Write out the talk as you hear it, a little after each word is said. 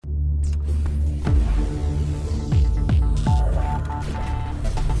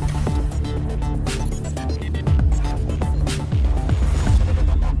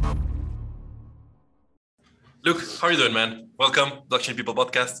Luke, how are you doing, man? Welcome, Blockchain People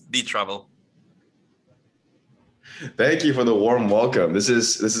Podcast, The Travel. Thank you for the warm welcome. This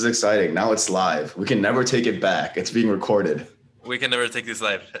is exciting. Now it's live. We can never take it back. It's being recorded. We can never take this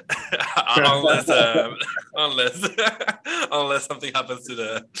live unless unless unless something happens to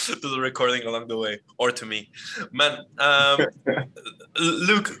the recording along the way, or to me, man.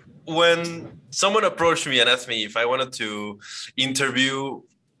 Luke, when someone approached me and asked me if I wanted to interview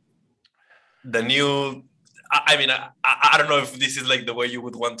the new, I don't know if this is like the way you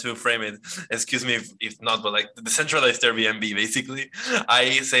would want to frame it. Excuse me if not, but like the decentralized Airbnb, basically.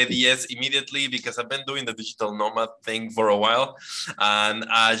 I said yes immediately because I've been doing the digital nomad thing for a while, and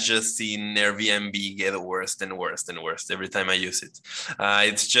I just seen Airbnb get worse and worse and worse every time I use it.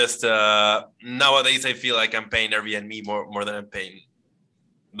 It's just nowadays I feel like I'm paying Airbnb more than I'm paying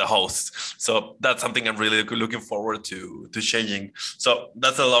the host. So that's something I'm really looking forward to changing. So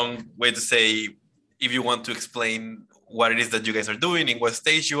that's a long way to say, if you want to explain what it is that you guys are doing, in what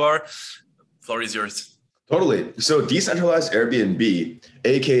stage you are, floor is yours. Totally. So decentralized Airbnb,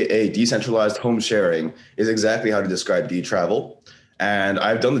 aka decentralized home sharing, is exactly how to describe D-Travel. And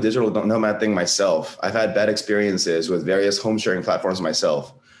I've done the digital nomad thing myself. I've had bad experiences with various home sharing platforms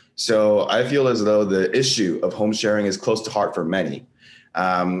myself. So I feel as though the issue of home sharing is close to heart for many.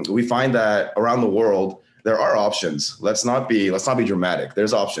 We find that around the world, there are options. Let's not be dramatic.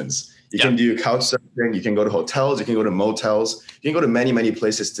 There's options. You can do couch surfing, you can go to hotels, you can go to motels, you can go to many, many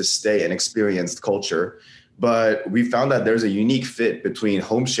places to stay and experience culture. But we found that there's a unique fit between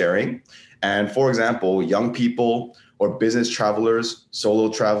home sharing and, for example, young people or business travelers, solo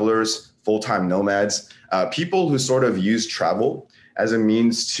travelers, full-time nomads, people who sort of use travel as a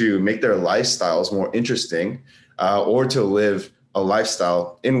means to make their lifestyles more interesting, or to live a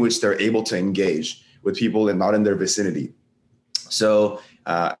lifestyle in which they're able to engage with people and not in their vicinity. So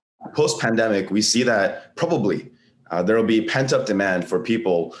post-pandemic, we see that probably there will be pent-up demand for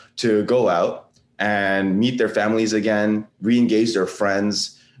people to go out and meet their families again, re-engage their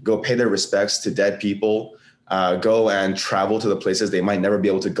friends, go pay their respects to dead people, go and travel to the places they might never be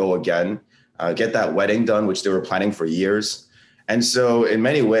able to go again, get that wedding done, which they were planning for years. And so in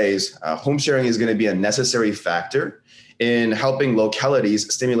many ways, home sharing is going to be a necessary factor in helping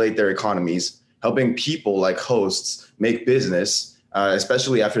localities stimulate their economies, helping people like hosts make business,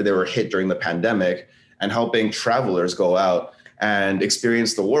 especially after they were hit during the pandemic, and helping travelers go out and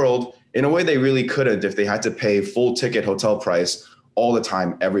experience the world in a way they really couldn't if they had to pay full ticket hotel price all the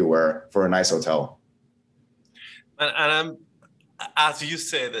time, everywhere for a nice hotel. And as you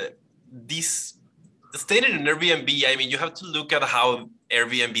said, this stated in Airbnb, I mean, you have to look at how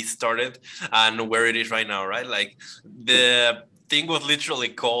Airbnb started and where it is right now, right? Like the thing was literally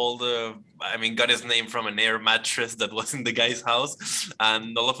called, got its name from an air mattress that was in the guy's house,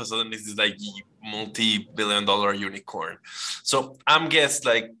 and all of a sudden this is like multi-billion-dollar unicorn. So I'm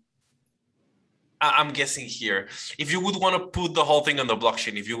guessing here, if you would want to put the whole thing on the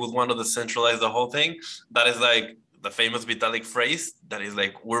blockchain, if you would want to decentralize the whole thing, that is like the famous Vitalik phrase that is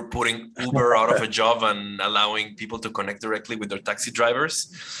like, we're putting Uber out of a job and allowing people to connect directly with their taxi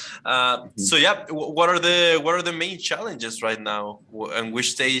drivers. So yeah, what are the main challenges right now, and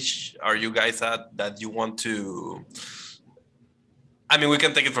which stage are you guys at that you want to? I mean, we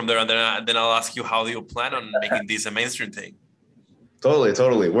can take it from there, and then I'll ask you, how do you plan on making this a mainstream thing?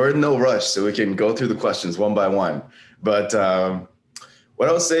 Totally. We're in no rush, so we can go through the questions one by one. But what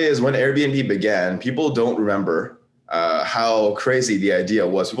I would say is, when Airbnb began, people don't remember how crazy the idea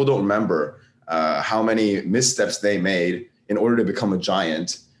was. People don't remember how many missteps they made in order to become a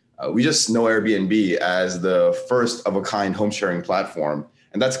giant. We just know Airbnb as the first of a kind home sharing platform,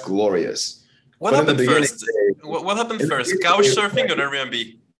 and that's glorious. What happened first? What happened first? Couch surfing or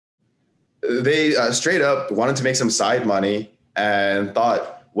Airbnb? They straight up wanted to make some side money and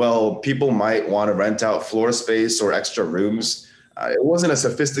thought, well, people might want to rent out floor space or extra rooms. It wasn't a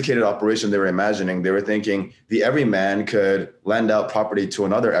sophisticated operation they were imagining. They were thinking the everyman could lend out property to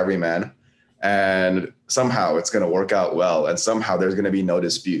another everyman, and somehow it's going to work out well, and somehow there's going to be no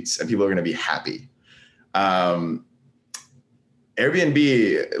disputes, and people are going to be happy.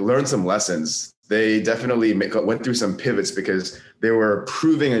 Airbnb learned some lessons. They definitely went through some pivots because they were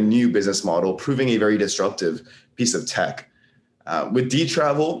proving a new business model, proving a very disruptive piece of tech. With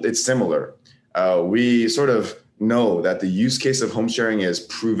D-Travel, it's similar. We sort of know that the use case of home sharing is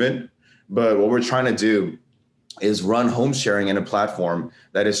proven, but what we're trying to do is run home sharing in a platform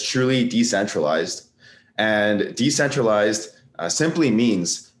that is truly decentralized. And decentralized simply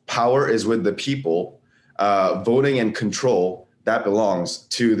means power is with the people, voting and control that belongs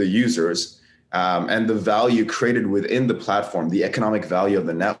to the users, and the value created within the platform, the economic value of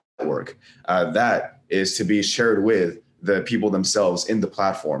the network, that is to be shared with the people themselves in the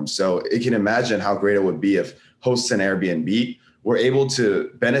platform. So you can imagine how great it would be if hosts and Airbnb were able to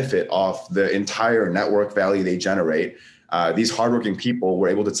benefit off the entire network value they generate. These hardworking people were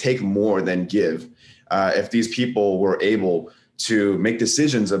able to take more than give. If these people were able to make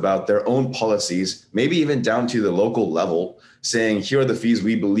decisions about their own policies, maybe even down to the local level, saying, here are the fees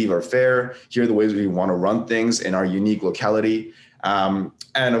we believe are fair, here are the ways we want to run things in our unique locality. And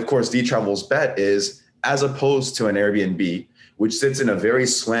of course, DTravel's bet is, as opposed to an Airbnb, which sits in a very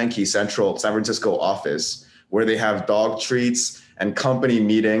swanky central San Francisco office, where they have dog treats and company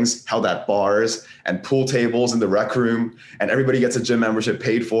meetings held at bars and pool tables in the rec room, and everybody gets a gym membership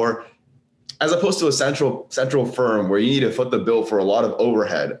paid for, as opposed to a central firm where you need to foot the bill for a lot of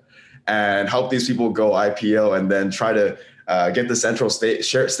overhead and help these people go IPO and then try to get the central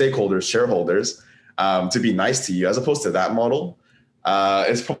shareholders to be nice to you. As opposed to that model,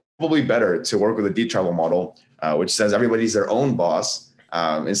 it's probably better to work with a DTravel model, which says everybody's their own boss,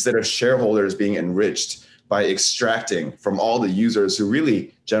 instead of shareholders being enriched by extracting from all the users who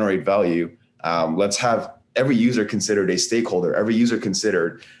really generate value. Let's have every user considered a stakeholder, every user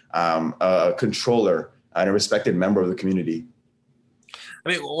considered a controller and a respected member of the community. I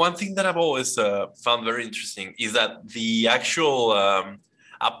mean, one thing that I've always found very interesting is that the actual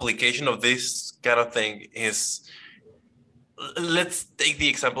application of this kind of thing is, let's take the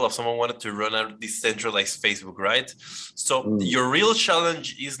example of someone wanted to run a decentralized Facebook, right? So your real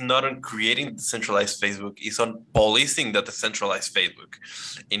challenge is not on creating decentralized Facebook, it's on policing that decentralized Facebook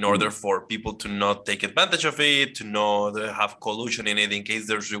in order for people to not take advantage of it, to not have collusion in it in case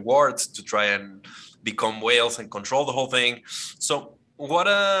there's rewards, to try and become whales and control the whole thing. So what,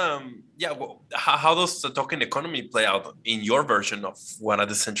 how does the token economy play out in your version of what a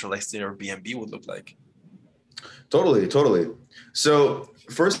decentralized Airbnb would look like? Totally. So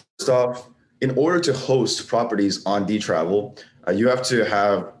first off, in order to host properties on DTravel, you have to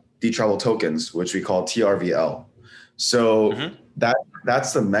have DTravel tokens, which we call TRVL. So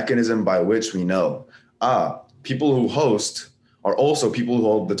that's the mechanism by which we know people who host are also people who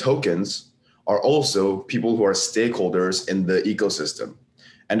hold the tokens, are also people who are stakeholders in the ecosystem.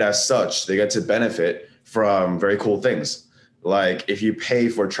 And as such, they get to benefit from very cool things. Like if you pay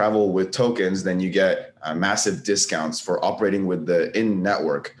for travel with tokens, then you get massive discounts for operating with the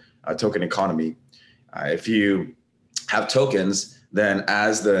in-network token economy. If you have tokens, then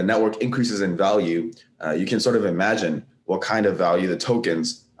as the network increases in value, you can sort of imagine what kind of value the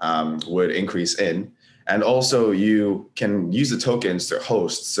tokens would increase in. And also you can use the tokens to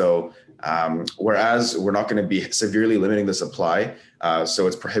host. So whereas we're not going to be severely limiting the supply, so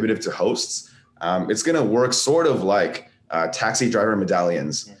it's prohibitive to hosts, it's going to work sort of like taxi driver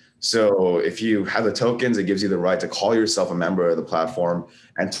medallions. So if you have the tokens, it gives you the right to call yourself a member of the platform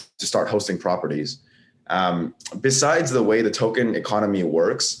and to start hosting properties. Besides the way the token economy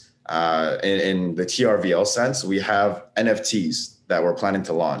works, in the TRVL sense, we have NFTs that we're planning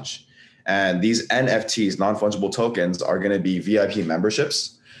to launch. And these NFTs, non-fungible tokens, are going to be VIP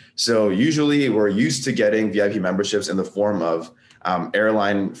memberships. So usually we're used to getting VIP memberships in the form of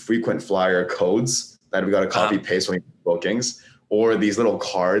airline frequent flyer codes that we got to copy paste when we do bookings, or these little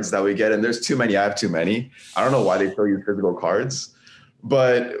cards that we get. And there's too many. I have too many. I don't know why they still use physical cards.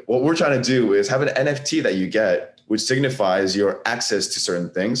 But what we're trying to do is have an NFT that you get, which signifies your access to certain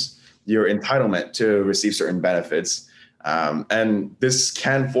things, your entitlement to receive certain benefits. And this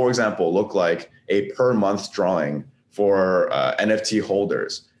can, for example, look like a per month drawing for NFT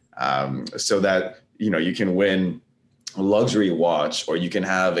holders, so that you can win a luxury watch, or you can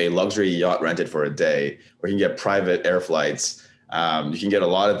have a luxury yacht rented for a day, or you can get private air flights. You can get a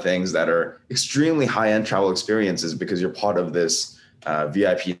lot of things that are extremely high-end travel experiences because you're part of this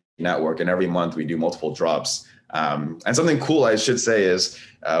VIP network. And every month we do multiple drops. And something cool I should say is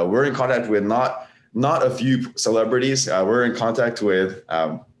we're in contact with not a few celebrities. We're in contact with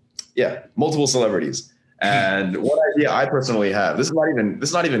multiple celebrities. And one idea I personally have, this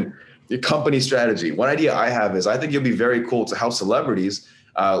is not even the company strategy. One idea I have is I think it'd be very cool to help celebrities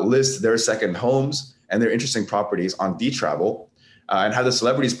list their second homes and their interesting properties on DTravel, and have the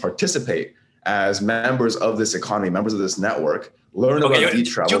celebrities participate as members of this economy, members of this network, learn about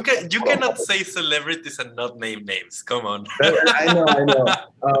DTravel. You cannot say celebrities and not name names. Come on. I know.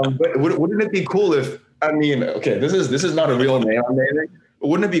 But wouldn't it be cool if, this is not a real name I'm naming.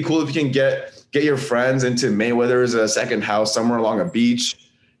 Wouldn't it be cool if you can get your friends into Mayweather's second house somewhere along a beach,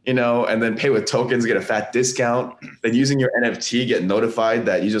 and then pay with tokens, get a fat discount, then using your NFT, get notified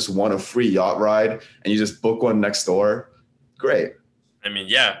that you just won a free yacht ride and you just book one next door? Great.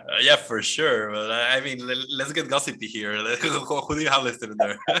 Yeah, for sure. But let's get gossipy here. Who do you have listed in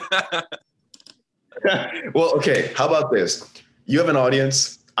there? Well, okay. How about this? You have an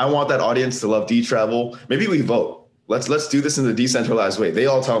audience. I want that audience to love D travel. Maybe we vote. Let's do this in the decentralized way. They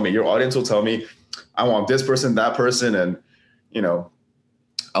all tell me. Your audience will tell me, I want this person, that person, and you know,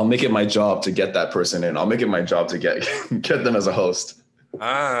 I'll make it my job to get that person in. I'll make it my job to get get them as a host. Who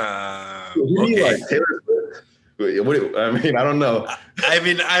do you Okay. like? Taylor Swift? I mean, I don't know. I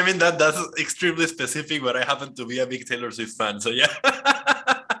mean that's extremely specific, but I happen to be a big Taylor Swift fan, so yeah.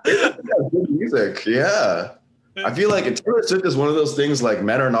 Taylor Swift has good music. Yeah. I feel like Taylor Swift is one of those things like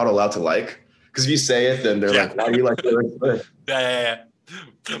men are not allowed to like. Because if you say it, then they're like, why do you like Taylor Swift? Yeah.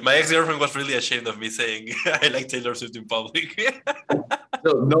 My ex-girlfriend was really ashamed of me saying I like Taylor Swift in public.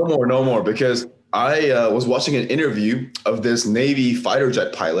 No, no more. Because I was watching an interview of this Navy fighter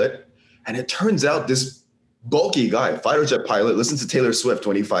jet pilot, and it turns out this bulky guy, fighter jet pilot, listens to Taylor Swift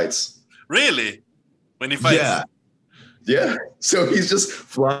when he fights. Really? When he fights? Yeah. So he's just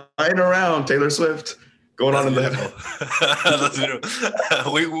flying around Taylor Swift, going That's on in the beautiful. That's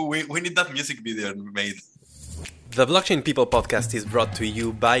beautiful. We need that music video made. The Blockchain People podcast is brought to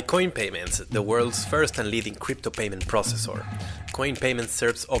you by Coin Payments, the world's first and leading crypto payment processor. Coin Payments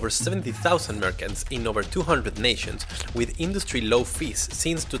serves over 70,000 merchants in over 200 nations with industry-low fees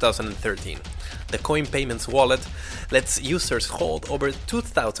since 2013. The Coin Payments wallet lets users hold over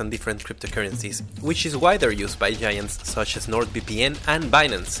 2,000 different cryptocurrencies, which is why they're used by giants such as NordVPN and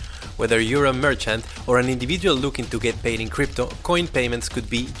Binance. Whether you're a merchant or an individual looking to get paid in crypto, Coin Payments could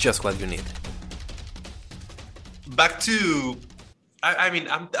be just what you need. Back to,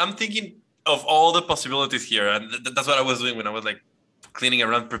 I'm thinking of all the possibilities here, and that's what I was doing when I was like cleaning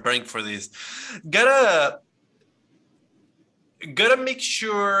around, preparing for this. Gotta make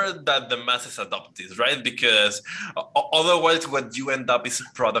sure that the masses adopt this, right? Because otherwise, what you end up is a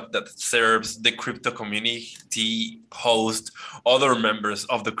product that serves the crypto community, host other members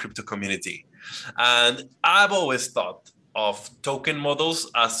of the crypto community, and I've always thought of token models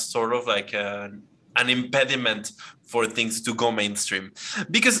as sort of like an impediment for things to go mainstream,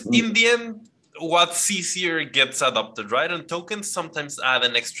 because in the end what's easier gets adopted, right? And tokens sometimes add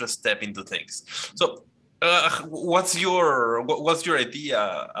an extra step into things. So what's your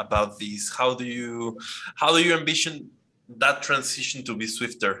idea about this? How do you envision that transition to be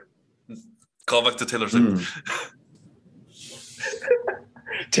swifter? Call back to Taylor Swift.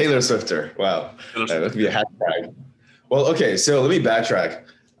 Taylor Swifter. Wow. Taylor Swift. That could be a hashtag. Well, okay, so let me backtrack.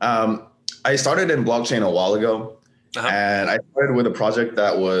 I started in blockchain a while ago, and I started with a project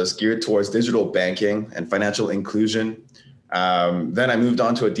that was geared towards digital banking and financial inclusion. Then I moved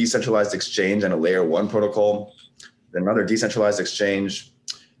on to a decentralized exchange and a layer 1 protocol, then another decentralized exchange,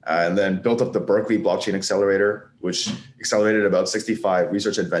 and then built up the Berkeley Blockchain Accelerator, which accelerated about 65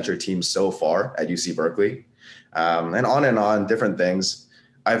 research and venture teams so far at UC Berkeley, and on, different things.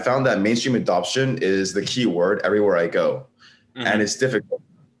 I found that mainstream adoption is the key word everywhere I go, and it's difficult.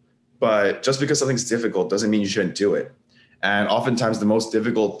 But just because something's difficult doesn't mean you shouldn't do it. And oftentimes the most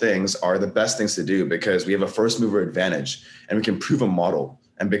difficult things are the best things to do because we have a first mover advantage and we can prove a model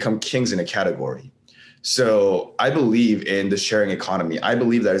and become kings in a category. So I believe in the sharing economy. I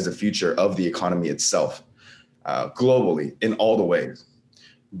believe that is the future of the economy itself, globally, in all the ways.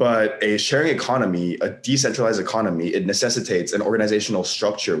 But a sharing economy, a decentralized economy, it necessitates an organizational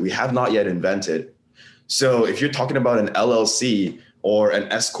structure we have not yet invented. So if you're talking about an LLC or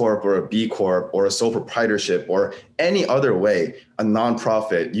an S Corp or a B Corp or a sole proprietorship or any other way, a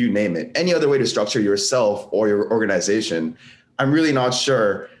nonprofit, you name it, any other way to structure yourself or your organization, I'm really not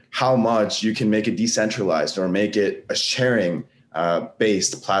sure how much you can make it decentralized or make it a sharing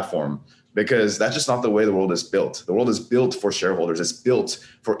based platform, because that's just not the way the world is built. The world is built for shareholders. It's built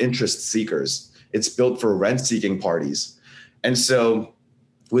for interest seekers. It's built for rent seeking parties. And so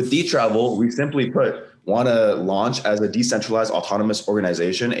with DTravel, we simply want to launch as a decentralized autonomous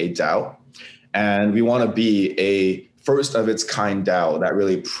organization, a DAO. And we want to be a first of its kind DAO that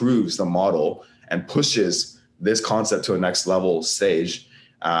really proves the model and pushes this concept to a next level stage.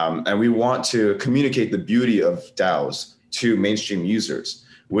 And we want to communicate the beauty of DAOs to mainstream users,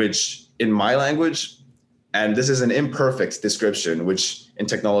 which in my language, and this is an imperfect description, which in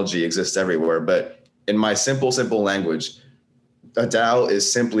technology exists everywhere, but in my simple language, a DAO is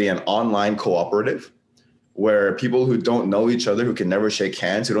simply an online cooperative where people who don't know each other, who can never shake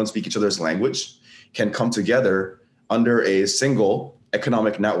hands, who don't speak each other's language, can come together under a single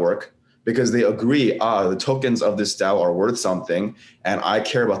economic network because they agree, the tokens of this DAO are worth something, and I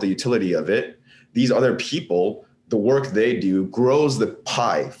care about the utility of it. These other people, the work they do grows the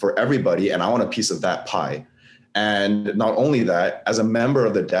pie for everybody, and I want a piece of that pie. And not only that, as a member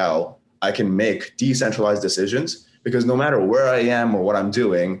of the DAO, I can make decentralized decisions because no matter where I am or what I'm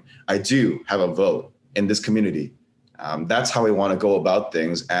doing, I do have a vote in this community. That's how we want to go about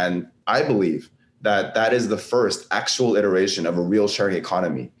things. And I believe that that is the first actual iteration of a real sharing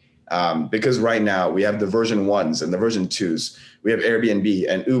economy. Because right now we have the version 1s and the version 2s. We have Airbnb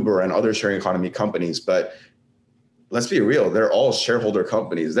and Uber and other sharing economy companies. But let's be real, they're all shareholder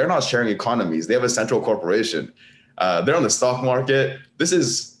companies. They're not sharing economies. They have a central corporation. They're on the stock market. This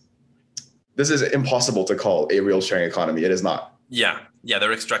is impossible to call a real sharing economy. It is not. Yeah,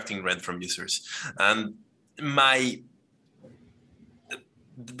 they're extracting rent from users. And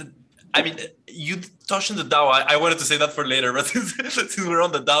you touched on the DAO. I wanted to say that for later, but since we're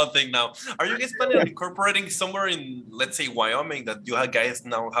on the DAO thing now, are you guys planning on incorporating somewhere in, let's say, Wyoming, that you guys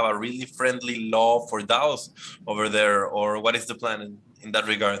now have a really friendly law for DAOs over there, or what is the plan in that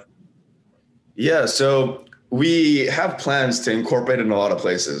regard? Yeah, so we have plans to incorporate it in a lot of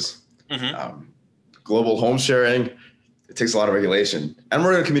places. Global home sharing, it takes a lot of regulation, and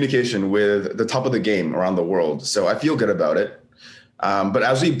we're in communication with the top of the game around the world. So I feel good about it. But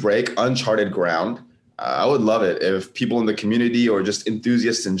as we break uncharted ground, I would love it if people in the community or just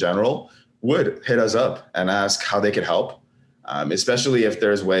enthusiasts in general would hit us up and ask how they could help, especially if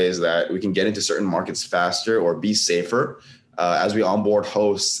there's ways that we can get into certain markets faster or be safer as we onboard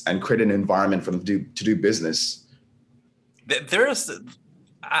hosts and create an environment for them to do business.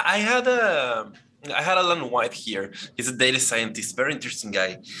 I had Alan White here. He's a data scientist, very interesting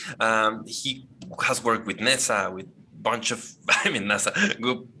guy. He has worked with NASA, with bunch of, NASA,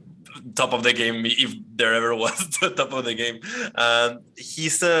 top of the game, if there ever was the top of the game.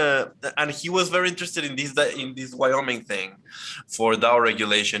 He was very interested in this Wyoming thing for DAO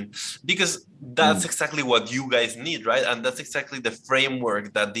regulation, because that's exactly what you guys need, right? And that's exactly the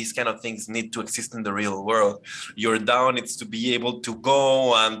framework that these kind of things need to exist in the real world. Your DAO needs to be able to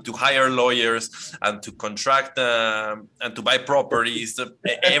go and to hire lawyers and to contract and to buy properties,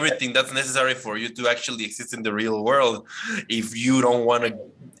 everything that's necessary for you to actually exist in the real world. If you don't want to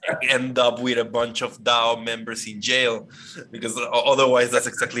end up with a bunch of DAO members in jail, because otherwise that's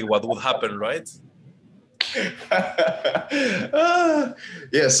exactly what would happen, right?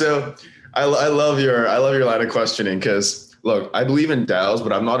 Yeah, so I love your line of questioning, because look, I believe in DAOs,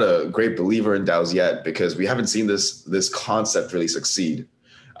 but I'm not a great believer in DAOs yet, because we haven't seen this concept really succeed.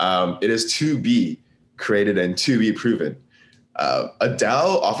 It is to be created and to be proven. A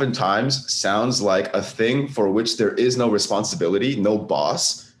DAO oftentimes sounds like a thing for which there is no responsibility, no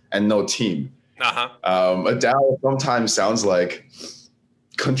boss, and no team. A DAO sometimes sounds like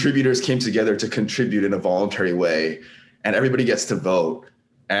contributors came together to contribute in a voluntary way, and everybody gets to vote.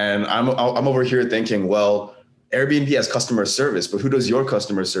 And I'm over here thinking, well, Airbnb has customer service, but who does your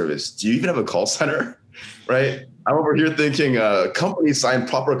customer service? Do you even have a call center, right? I'm over here thinking companies sign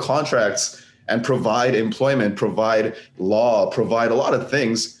proper contracts and provide employment, provide law, provide a lot of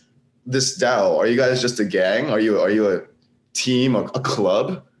things. This DAO, are you guys just a gang? Are you a team, a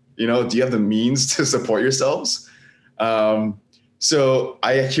club? Do you have the means to support yourselves? So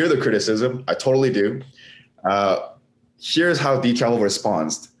I hear the criticism. I totally do. Here's how DTravel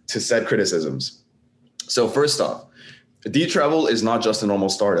responds to said criticisms. So first off, DTravel is not just a normal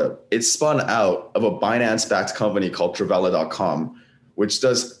startup. It's spun out of a Binance-backed company called Travella.com, which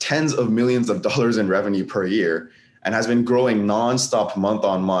does tens of millions of dollars in revenue per year and has been growing nonstop month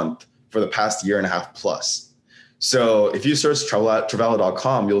on month for the past year and a half plus. So if you search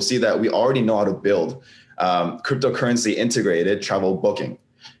Travella.com, you'll see that we already know how to build cryptocurrency integrated travel booking,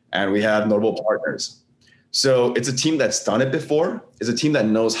 and we have notable partners. So it's a team that's done it before. It's a team that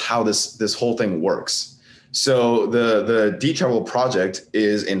knows how this whole thing works. So the DTravel project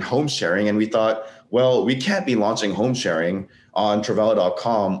is in home sharing, and we thought, well, we can't be launching home sharing on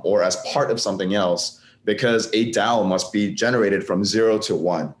Travella.com or as part of something else, because a DAO must be generated from 0 to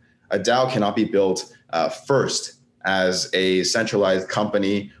 1. A DAO cannot be built first as a centralized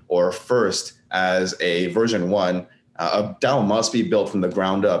company or first as a version 1. A DAO must be built from the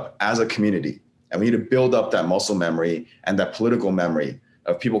ground up as a community. And we need to build up that muscle memory and that political memory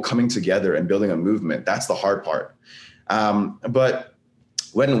of people coming together and building a movement. That's the hard part. But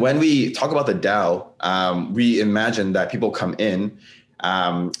when we talk about the DAO, we imagine that people come in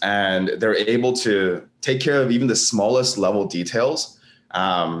and they're able to take care of even the smallest level details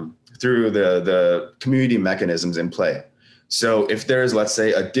through the community mechanisms in play. So if there's, let's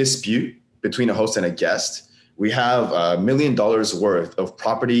say, a dispute between a host and a guest, we have $1 million worth of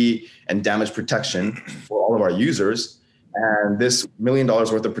property and damage protection for all of our users. And this $1 million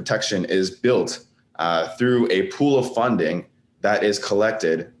worth of protection is built through a pool of funding that is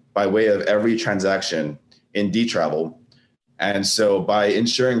collected by way of every transaction in DTravel. And so by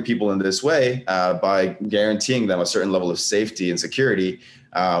ensuring people in this way, by guaranteeing them a certain level of safety and security,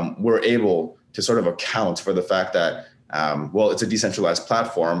 we're able to sort of account for the fact that, well, it's a decentralized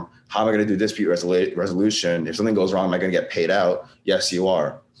platform. How am I going to do dispute resolution? If something goes wrong, am I going to get paid out? Yes, you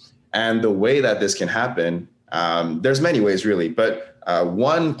are. And the way that this can happen, there's many ways really, but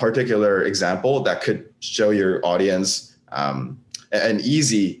one particular example that could show your audience an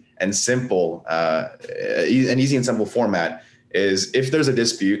easy and simple format is, if there's a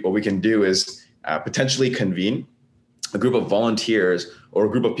dispute, what we can do is potentially convene a group of volunteers or a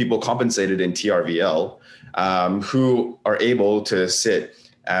group of people compensated in TRVL who are able to sit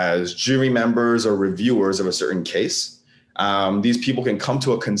as jury members or reviewers of a certain case. These people can come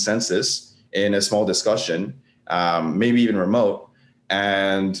to a consensus in a small discussion, maybe even remote,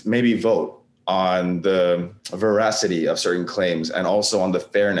 and maybe vote on the veracity of certain claims and also on the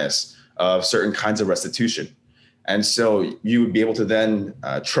fairness of certain kinds of restitution. And so you would be able to then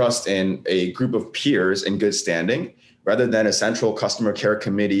trust in a group of peers in good standing rather than a central customer care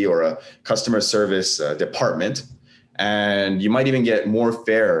committee or a customer service department. And you might even get more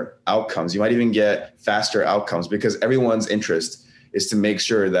fair outcomes. You might even get faster outcomes because everyone's interest is to make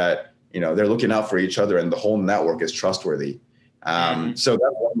sure that, they're looking out for each other and the whole network is trustworthy. So that's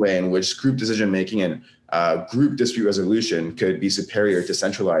one way in which group decision-making and group dispute resolution could be superior to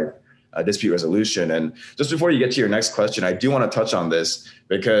centralized dispute resolution. And just before you get to your next question, I do want to touch on this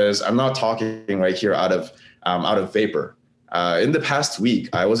because I'm not talking right here out of vapor. In the past week,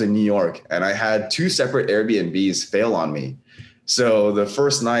 I was in New York and I had 2 separate Airbnbs fail on me. So the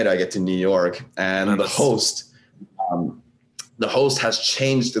first night I get to New York and the host has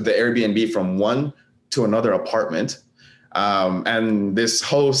changed the Airbnb from one to another apartment. And this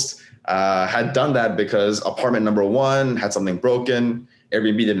host had done that because apartment number 1 had something broken.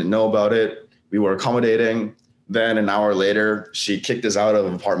 Airbnb didn't know about it. We were accommodating. Then an hour later, she kicked us out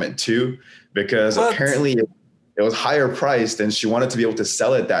of apartment 2 because apparently it was higher priced and she wanted to be able to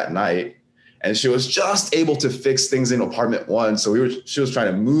sell it that night. And she was just able to fix things in apartment 1. So she was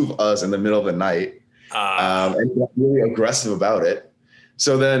trying to move us in the middle of the night and got really aggressive about it.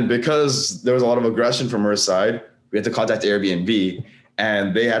 So then because there was a lot of aggression from her side, we had to contact Airbnb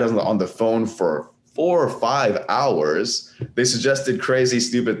and they had us on the phone for 4 or 5 hours. They suggested crazy,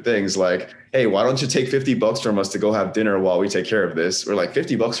 stupid things like, hey, why don't you take $50 from us to go have dinner while we take care of this? We're like,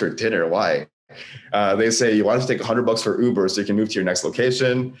 $50 for dinner? Why? They say, why don't you take $100 for Uber so you can move to your next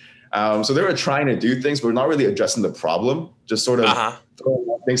location? So they were trying to do things, but not really addressing the problem, just sort of throwing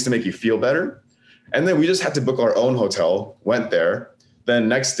out things to make you feel better. And then we just had to book our own hotel, went there. Then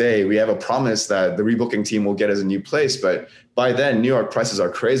next day, we have a promise that the rebooking team will get us a new place. But by then, New York prices are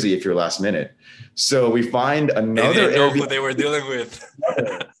crazy if you're last minute. So we find another They didn't know Airbnb. who they were dealing with.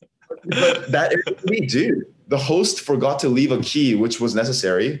 But that Airbnb, dude, the host forgot to leave a key, which was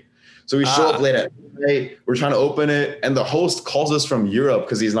necessary. So we show up late at night. We're trying to open it. And the host calls us from Europe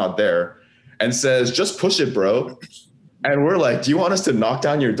because he's not there and says, just push it, bro. And we're like, do you want us to knock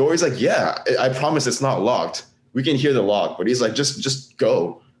down your door? He's like, yeah, I promise it's not locked. We can hear the lock, but he's like, just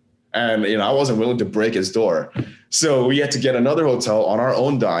go. And, I wasn't willing to break his door. So we had to get another hotel on our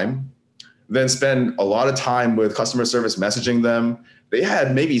own dime, then spend a lot of time with customer service messaging them. They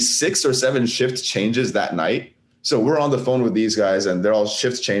had maybe 6 or 7 shift changes that night. So we're on the phone with these guys and they're all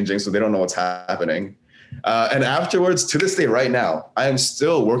shift changing. So they don't know what's happening. And afterwards, to this day right now, I am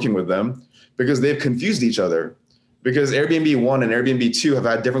still working with them because they've confused each other. Because Airbnb 1 and Airbnb 2 have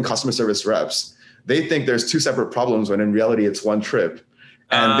had different customer service reps. They think there's 2 separate problems when in reality it's one trip.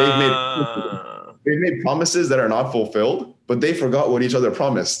 And they've made promises that are not fulfilled, but they forgot what each other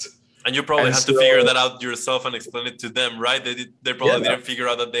promised. And you probably had to figure that out yourself and explain it to them, right? They probably didn't figure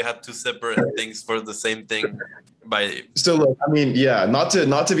out that they had 2 separate things for the same thing. So look, not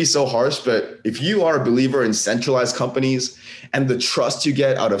to be so harsh, but if you are a believer in centralized companies and the trust you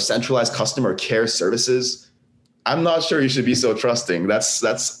get out of centralized customer care services, I'm not sure you should be so trusting. That's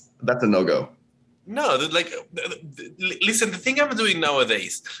a no-go. No, listen, the thing I'm doing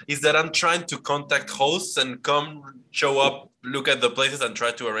nowadays is that I'm trying to contact hosts and come show up, look at the places and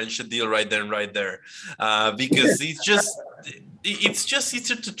try to arrange a deal right then, right there. Because it's just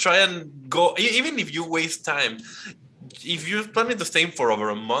easier to try and go, even if you waste time. If you're planning to stay for over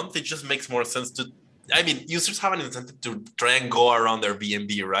a month, it just makes more sense to, users have an incentive to try and go around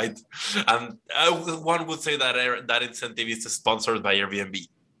Airbnb, right? And one would say that that incentive is sponsored by Airbnb.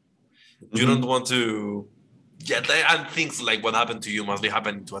 You don't want to get there, and things like what happened to you must be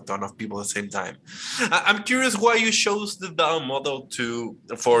happening to a ton of people at the same time. I'm curious why you chose the DAO model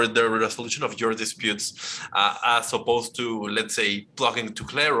for the resolution of your disputes, as opposed to, let's say, plugging to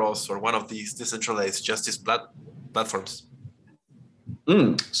Kleros or one of these decentralized justice platforms.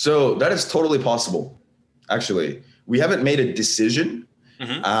 So that is totally possible. Actually, we haven't made a decision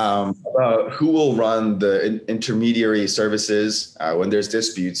about who will run the intermediary services when there's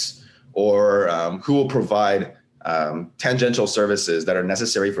disputes, or who will provide tangential services that are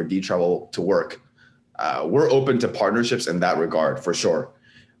necessary for D-Travel to work. We're open to partnerships in that regard, for sure.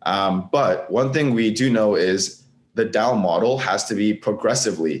 But one thing we do know is the DAO model has to be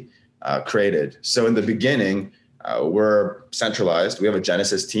progressively created. So in the beginning, we're centralized. We have a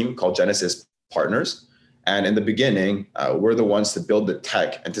Genesis team called Genesis Partners. And in the beginning, we're the ones to build the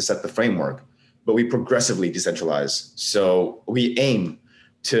tech and to set the framework, but we progressively decentralize. So we aim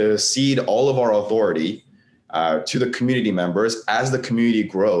to cede all of our authority to the community members as the community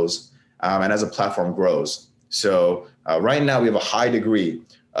grows and as a platform grows. So right now we have a high degree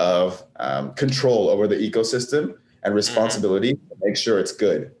of control over the ecosystem and responsibility to make sure it's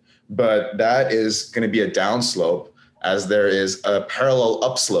good. But that is going to be a downslope, as there is a parallel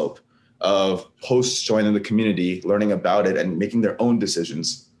upslope of hosts joining the community, learning about it, and making their own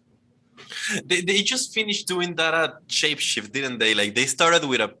decisions. They just finished doing that at Shapeshift, didn't they? Like, they started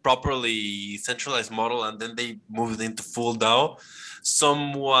with a properly centralized model, and then they moved into full DAO,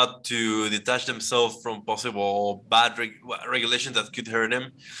 somewhat to detach themselves from possible bad regulations that could hurt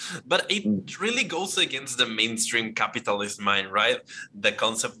them. But it really goes against the mainstream capitalist mind, right? The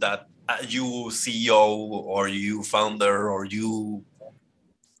concept that you CEO or you founder or you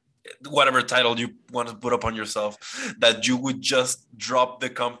whatever title you want to put up on yourself, that you would just drop the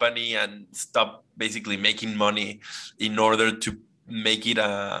company and stop basically making money in order to make it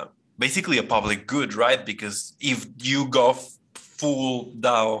basically a public good, right? Because if you go full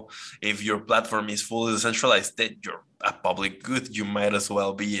DAO, if your platform is fully decentralized, then you're a public good. You might as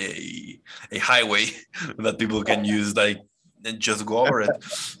well be a highway that people can use, like, and just go over it.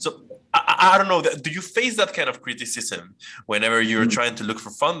 So I don't know. Do you face that kind of criticism whenever you're trying to look for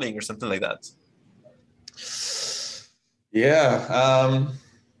funding or something like that? Yeah.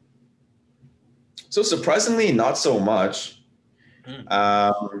 So surprisingly, not so much.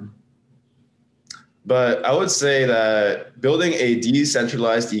 But I would say that building a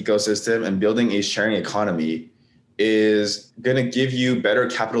decentralized ecosystem and building a sharing economy is going to give you better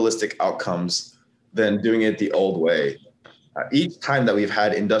capitalistic outcomes than doing it the old way. Each time that we've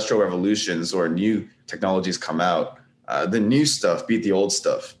had industrial revolutions or new technologies come out, the new stuff beat the old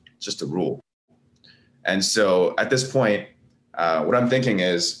stuff. It's just a rule. And so at this point, what I'm thinking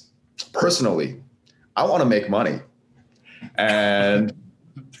is, personally, I want to make money. And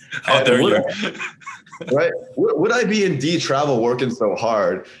how dare you? Right? Would I be in D-Travel working so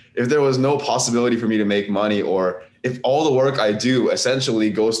hard if there was no possibility for me to make money, or if all the work I do essentially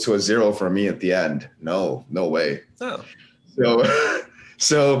goes to a zero for me at the end? No way. Oh.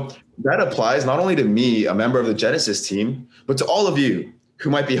 So that applies not only to me, a member of the Genesis team, but to all of you who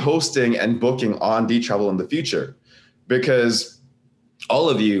might be hosting and booking on D-Travel in the future, because all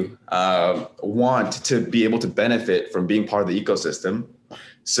of you want to be able to benefit from being part of the ecosystem.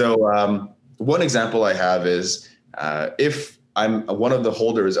 So one example I have is if I'm one of the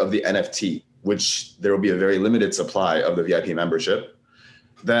holders of the NFT, which there will be a very limited supply of the VIP membership,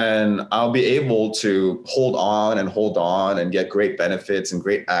 then I'll be able to hold on and get great benefits and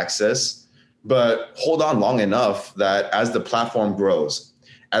great access, but hold on long enough that as the platform grows,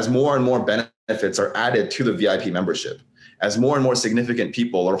 as more and more benefits are added to the VIP membership, as more and more significant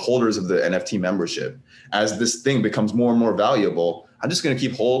people are holders of the NFT membership, as this thing becomes more and more valuable, I'm just going to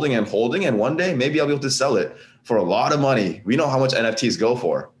keep holding, and one day maybe I'll be able to sell it for a lot of money. We know how much NFTs go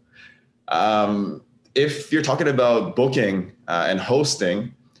for. If you're talking about booking and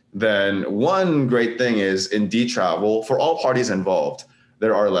hosting, then one great thing is in D-Travel, for all parties involved,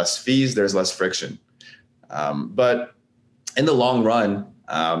 there are less fees, there's less friction. But in the long run,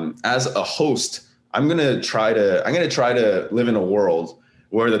 as a host, I'm gonna try to live in a world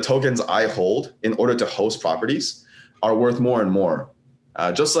where the tokens I hold in order to host properties are worth more and more.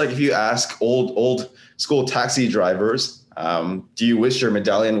 Just like if you ask old school taxi drivers, do you wish your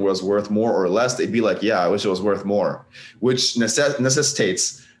medallion was worth more or less? They'd be like, yeah, I wish it was worth more, which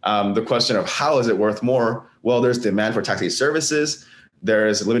necessitates the question of how is it worth more? Well, there's demand for taxi services. There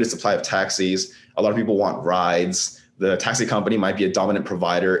is a limited supply of taxis. A lot of people want rides. The taxi company might be a dominant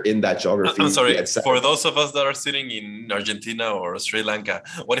provider in that geography. I'm sorry, for those of us that are sitting in Argentina or Sri Lanka,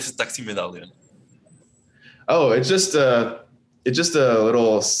 what is a taxi medallion? Oh, it's just a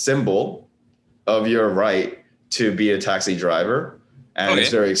little symbol of your right to be a taxi driver, and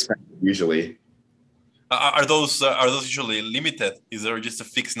It's very expensive usually. Are those usually limited? Is there just a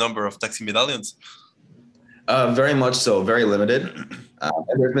fixed number of taxi medallions? Very much so, very limited.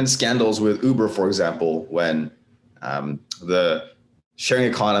 And there's been scandals with Uber, for example, when the sharing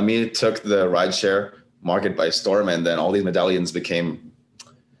economy took the rideshare market by storm, and then all these medallions became,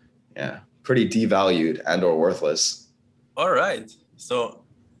 pretty devalued and or worthless. All right. So,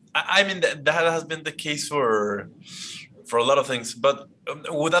 I mean, that has been the case for a lot of things, but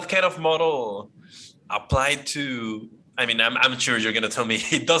would that kind of model apply to? I mean, I'm sure you're gonna tell me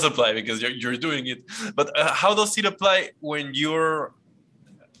it does apply because you're doing it. But how does it apply when you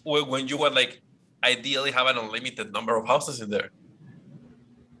would like ideally have an unlimited number of houses in there?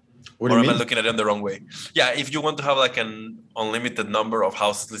 What do Or you am I mean? looking at it in the wrong way? Yeah, if you want to have like an unlimited number of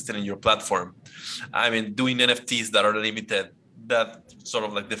houses listed in your platform, I mean, doing NFTs that are limited, that sort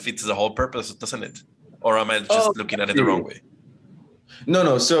of like defeats the whole purpose, doesn't it? Or am I just looking at it the wrong way?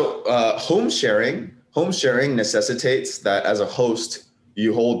 No. So home sharing necessitates that as a host,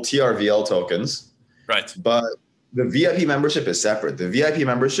 you hold TRVL tokens, Right. but the VIP membership is separate. The VIP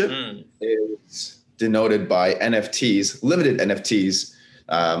membership is denoted by NFTs, limited NFTs,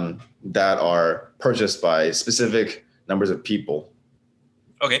 that are purchased by specific numbers of people.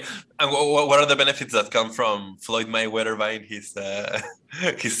 Okay. And what are the benefits that come from Floyd Mayweather buying his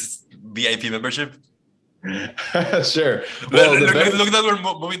his VIP membership? Sure. Well, look that we're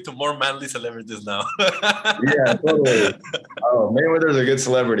moving to more manly celebrities now. Yeah, totally. Oh, Mayweather's a good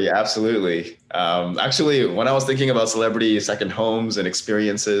celebrity. Absolutely. Actually, when I was thinking about celebrity second homes and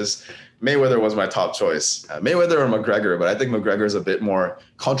experiences, Mayweather was my top choice. Mayweather or McGregor, but I think McGregor is a bit more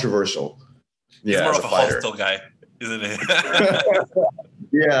controversial. He's Yeah, more as of a a fighter. hostile guy, isn't he?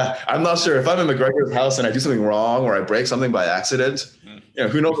 Yeah, I'm not sure if I'm in McGregor's house and I do something wrong or I break something by accident.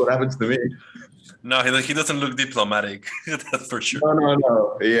 Who knows what happens to me? No, he doesn't look diplomatic. That's for sure.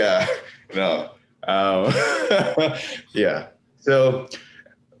 No. Yeah, no. Yeah. So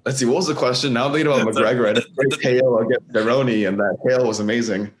let's see. What was the question? Now I'm thinking about McGregor. I just played KO against Cerrone, and that KO was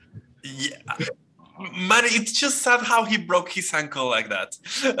amazing. Yeah. Man, it's just sad how he broke his ankle like that.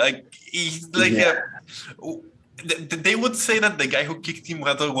 Like he's like they would say that the guy who kicked him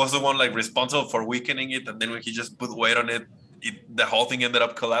was the one like responsible for weakening it, and then when he just put weight on it, the whole thing ended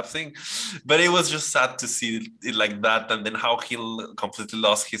up collapsing. But it was just sad to see it like that, and then how he completely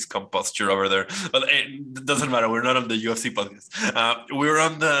lost his composure over there. But it doesn't matter. We're not on the UFC podcast. We're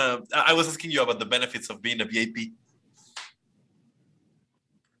on the. I was asking you about the benefits of being a VIP.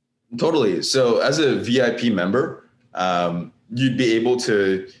 Totally. So as a VIP member, you'd be able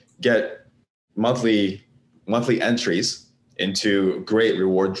to get monthly entries into great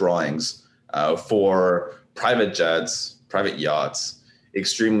reward drawings for private jets, private yachts,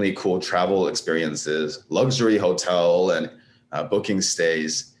 extremely cool travel experiences, luxury hotel and booking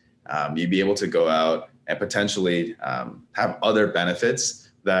stays. You'd be able to go out and potentially have other benefits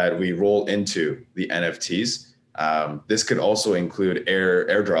that we roll into the NFTs. This could also include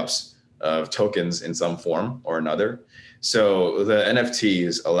airdrops of tokens in some form or another. So the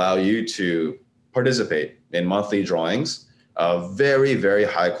NFTs allow you to participate in monthly drawings of very, very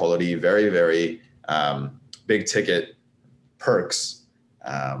high quality, very, very big ticket perks.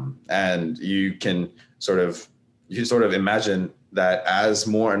 And you can sort of imagine that as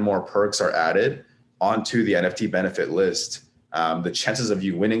more and more perks are added onto the NFT benefit list, the chances of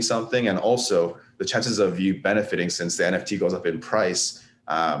you winning something and also the chances of you benefiting since the NFT goes up in price,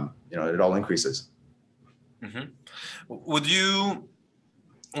 it all increases. Mm-hmm. Would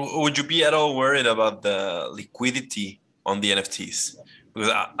you be at all worried about the liquidity on the NFTs?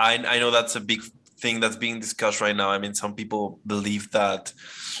 Because I know that's a big thing that's being discussed right now. I mean, some people believe that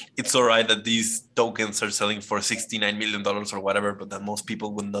it's all right that these tokens are selling for $69 million or whatever, but that most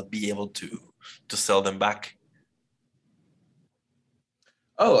people would not be able to sell them back.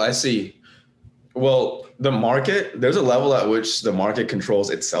 Oh, I see. Well, the market, there's a level at which the market controls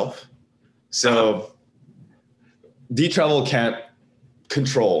itself. So DTravel can't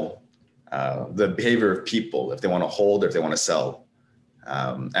control the behavior of people if they want to hold or if they want to sell.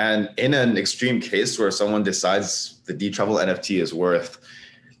 And in an extreme case where someone decides the DTravel NFT is worth,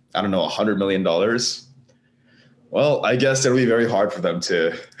 I don't know, $100 million, well, I guess it'll be very hard for them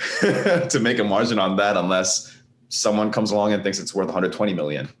to to make a margin on that unless someone comes along and thinks it's worth 120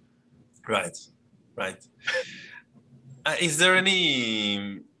 million. Right. Is there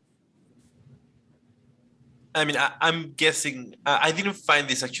any? I mean, I'm guessing. I didn't find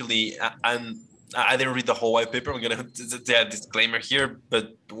this actually. I didn't read the whole white paper. I'm gonna say a disclaimer here,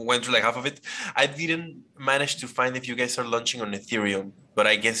 but went through like half of it. I didn't manage to find if you guys are launching on Ethereum, but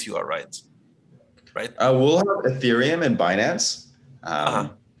I guess you are right. We'll have Ethereum and Binance.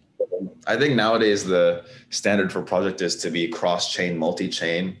 I think nowadays the standard for project is to be cross-chain,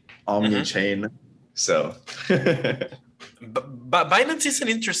 multi-chain, omni-chain. So But Binance is an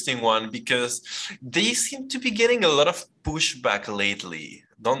interesting one because they seem to be getting a lot of pushback lately,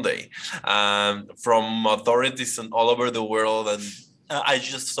 don't they? From authorities and all over the world. And I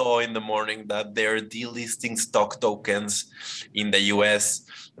just saw in the morning that they're delisting stock tokens in the US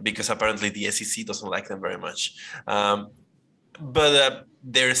because apparently the SEC doesn't like them very much. But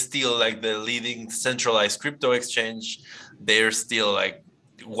they're still like the leading centralized crypto exchange. They're still like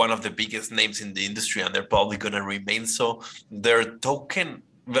one of the biggest names in the industry, and they're probably going to remain so. Their token,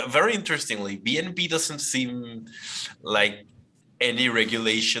 very interestingly, BNB doesn't seem like any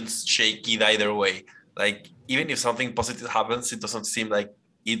regulations shake it either way. Like even if something positive happens, it doesn't seem like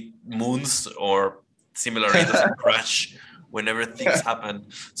it moons, or similarly, it doesn't crash whenever things happen.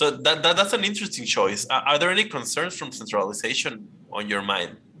 So that's an interesting choice. Are there any concerns from centralization on your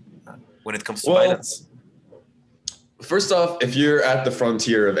mind when it comes to Binance? First off, if you're at the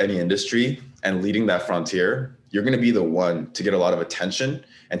frontier of any industry and leading that frontier, you're going to be the one to get a lot of attention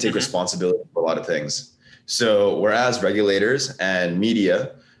and take responsibility for a lot of things. So whereas regulators and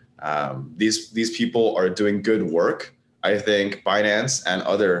media, these people are doing good work, I think Binance and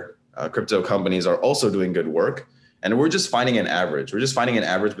other crypto companies are also doing good work. And we're just finding an average. We're just finding an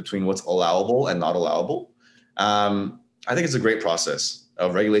average between what's allowable and not allowable. I think it's a great process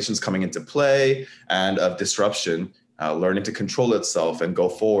of regulations coming into play and of disruption learning to control itself and go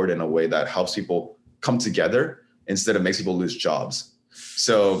forward in a way that helps people come together instead of makes people lose jobs.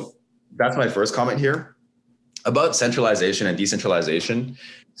 So that's my first comment here. About centralization and decentralization.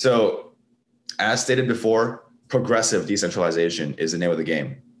 So as stated before, progressive decentralization is the name of the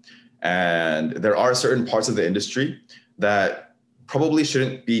game. And there are certain parts of the industry that probably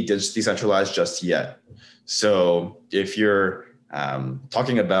shouldn't be decentralized just yet. So if you're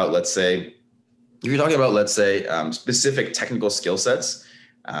talking about, let's say, specific technical skill sets,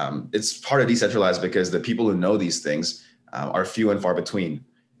 it's hard to decentralize because the people who know these things are few and far between,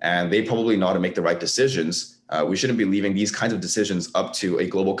 and they probably know how to make the right decisions. We shouldn't be leaving these kinds of decisions up to a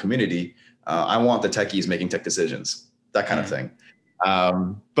global community. I want the techies making tech decisions, that kind of thing.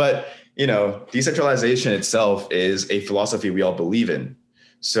 But decentralization itself is a philosophy we all believe in.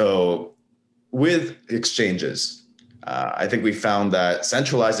 So with exchanges, I think we found that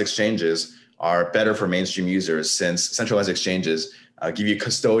centralized exchanges are better for mainstream users, since centralized exchanges give you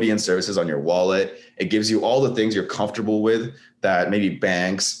custodian services on your wallet. It gives you all the things you're comfortable with that maybe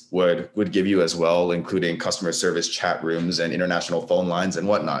banks would give you as well, including customer service chat rooms and international phone lines and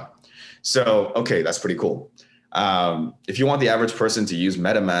whatnot. So, okay, that's pretty cool. If you want the average person to use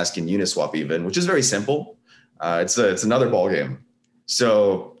MetaMask and Uniswap even, which is very simple, it's another ballgame.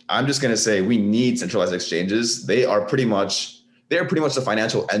 So I'm just going to say we need centralized exchanges. They are pretty much the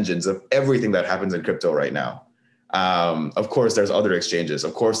financial engines of everything that happens in crypto right now. Of course, there's other exchanges.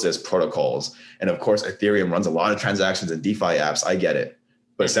 Of course, there's protocols. And of course, Ethereum runs a lot of transactions and DeFi apps. I get it.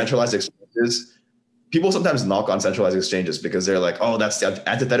 But centralized exchanges, people sometimes knock on centralized exchanges because they're like, oh, that's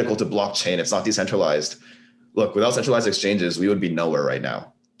antithetical to blockchain. It's not decentralized. Look, without centralized exchanges, we would be nowhere right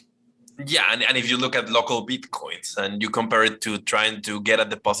now. Yeah, and if you look at local Bitcoins and you compare it to trying to get a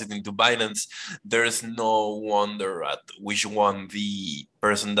deposit into Binance, there's no wonder at which one the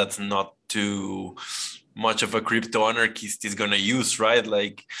person that's not too much of a crypto anarchist is going to use, right?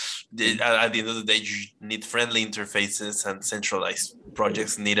 Like at the end of the day, you need friendly interfaces, and centralized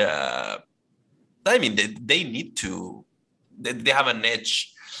projects need they have an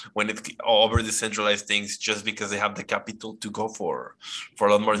edge when it's over decentralized things, just because they have the capital to go for a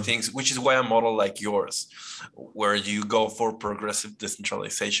lot more things, which is why a model like yours, where you go for progressive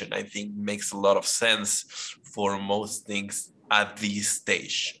decentralization, I think makes a lot of sense for most things at this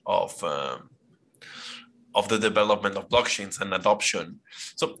stage of the development of blockchains and adoption.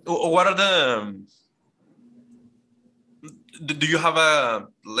 So what are do you have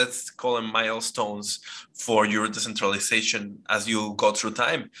let's call them milestones for your decentralization as you go through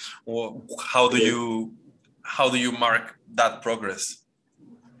time? Or how do you mark that progress?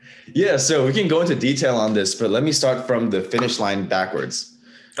 Yeah, so we can go into detail on this, but let me start from the finish line backwards.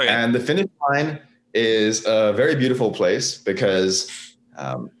 Okay. And the finish line is a very beautiful place because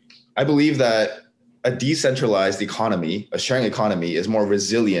I believe that a decentralized economy, a sharing economy, is more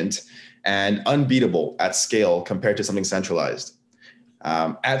resilient and unbeatable at scale compared to something centralized.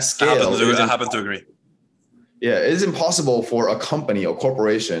 At scale, I happen to agree. Yeah, it is impossible for a company or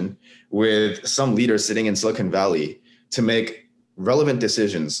corporation with some leader sitting in Silicon Valley to make relevant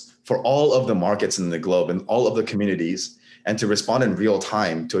decisions for all of the markets in the globe and all of the communities, and to respond in real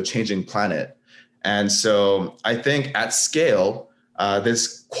time to a changing planet. And so I think at scale,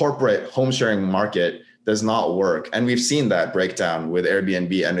 this corporate home sharing market does not work. And we've seen that breakdown with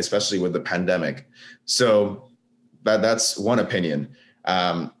Airbnb and especially with the pandemic. So that's one opinion.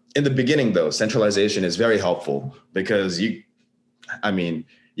 In the beginning, though, centralization is very helpful because you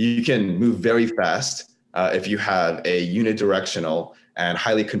can move very fast if you have a unidirectional and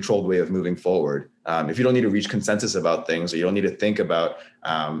highly controlled way of moving forward. If you don't need to reach consensus about things, or you don't need to think about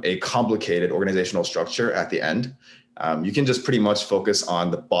a complicated organizational structure at the end, you can just pretty much focus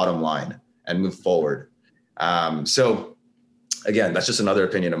on the bottom line and move forward. So again, that's just another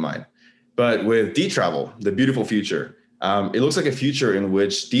opinion of mine. But with DTravel, the beautiful future, it looks like a future in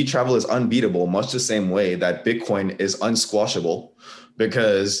which DTravel is unbeatable, much the same way that Bitcoin is unsquashable.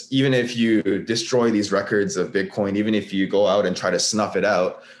 Because even if you destroy these records of Bitcoin, even if you go out and try to snuff it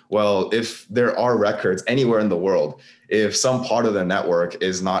out, well, if there are records anywhere in the world, if some part of the network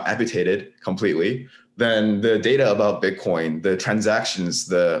is not amputated completely, then the data about Bitcoin, the transactions,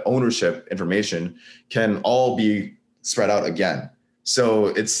 the ownership information can all be spread out again. So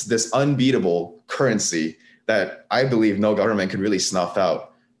it's this unbeatable currency that I believe no government can really snuff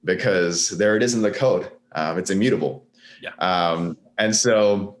out, because there it is in the code. It's immutable. Yeah. And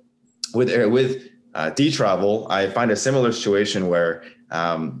so with DTravel, I find a similar situation where,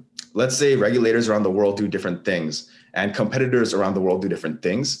 let's say regulators around the world do different things, and competitors around the world do different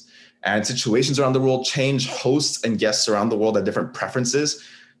things, and situations around the world change, hosts and guests around the world have different preferences.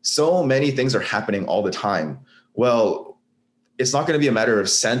 So many things are happening all the time. Well, it's not going to be a matter of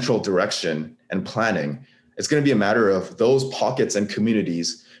central direction and planning. It's going to be a matter of those pockets and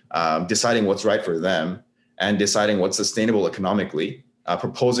communities deciding what's right for them and deciding what's sustainable economically,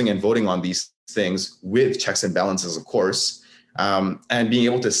 proposing and voting on these things with checks and balances, of course, and being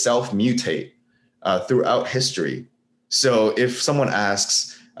able to self-mutate throughout history. So if someone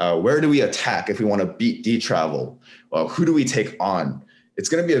asks, where do we attack if we want to beat DTravel? Well, who do we take on? It's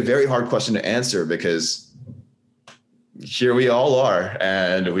going to be a very hard question to answer, because here we all are,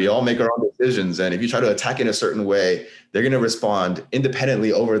 and we all make our own decisions. And if you try to attack in a certain way, they're going to respond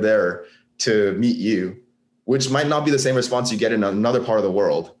independently over there to meet you, which might not be the same response you get in another part of the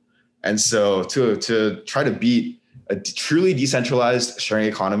world. And so to try to beat a truly decentralized sharing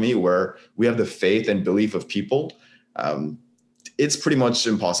economy where we have the faith and belief of people, it's pretty much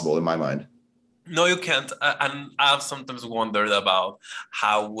impossible in my mind. No, you can't. And I've sometimes wondered about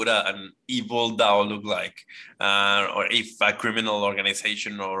how would an evil DAO look like, or if a criminal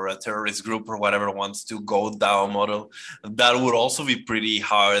organization or a terrorist group or whatever wants to go DAO model, that would also be pretty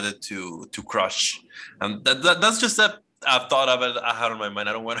hard to crush. And that's just a thought of it I had on my mind.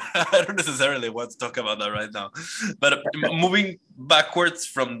 I don't necessarily want to talk about that right now. But moving backwards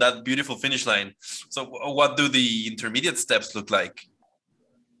from that beautiful finish line, so what do the intermediate steps look like?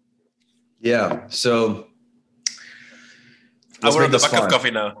 Yeah. So we're on the back of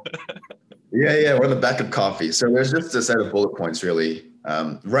coffee now. Yeah, we're on the back of coffee. So there's just a set of bullet points, really.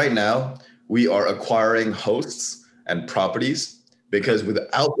 Right now, we are acquiring hosts and properties, because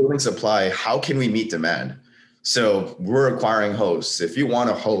without building supply, how can we meet demand? So we're acquiring hosts. If you want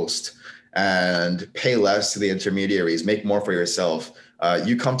to host and pay less to the intermediaries, make more for yourself,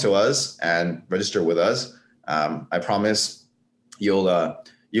 you come to us and register with us. I promise you'll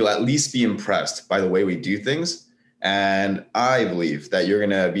at least be impressed by the way we do things. And I believe that you're going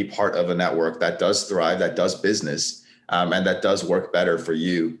to be part of a network that does thrive, that does business, and that does work better for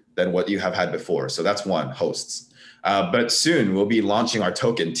you than what you have had before. So that's one, hosts. But soon we'll be launching our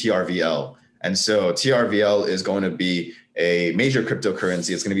token, TRVL. And so TRVL is going to be a major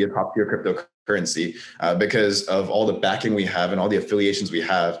cryptocurrency. It's going to be a top tier cryptocurrency because of all the backing we have and all the affiliations we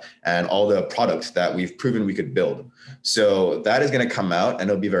have and all the product that we've proven we could build. So that is going to come out, and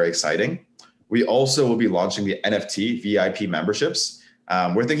it'll be very exciting. We also will be launching the NFT VIP memberships.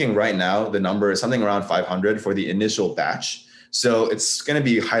 We're thinking right now the number is something around 500 for the initial batch. So it's going to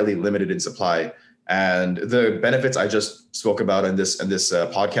be highly limited in supply. And the benefits I just spoke about in this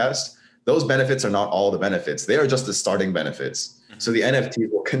podcast, those benefits are not all the benefits. They are just the starting benefits. So the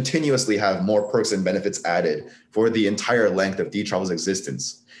NFT will continuously have more perks and benefits added for the entire length of DTravel's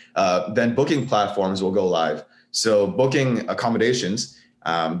existence. Then booking platforms will go live. So booking accommodations,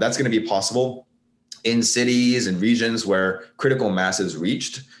 that's going to be possible in cities and regions where critical mass is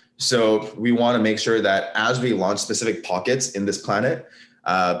reached. So we want to make sure that as we launch specific pockets in this planet,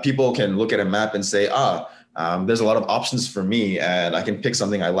 people can look at a map and say, there's a lot of options for me, and I can pick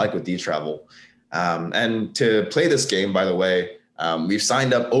something I like with DTravel. And to play this game, by the way, we've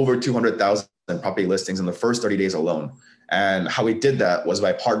signed up over 200,000 property listings in the first 30 days alone. And how we did that was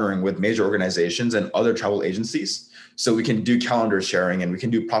by partnering with major organizations and other travel agencies. So we can do calendar sharing and we can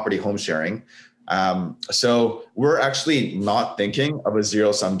do property home sharing. So we're actually not thinking of a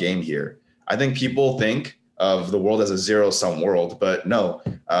zero-sum game here. I think people think of the world as a zero-sum world, but no,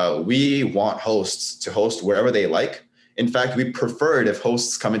 we want hosts to host wherever they like. In fact, we prefer it if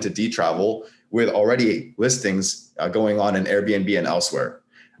hosts come into DTravel with already listings going on in Airbnb and elsewhere.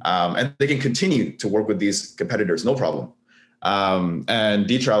 And they can continue to work with these competitors, no problem. And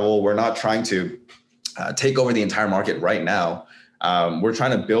DTravel, we're not trying to take over the entire market right now. We're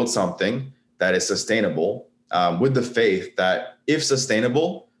trying to build something that is sustainable with the faith that if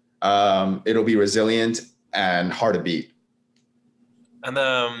sustainable, it'll be resilient and hard to beat. And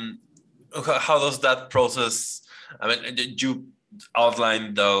how does that process? I mean, did you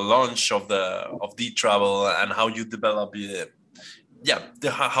outline the launch of DTravel and how you develop it?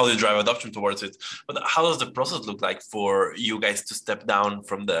 How you drive adoption towards it. But how does the process look like for you guys to step down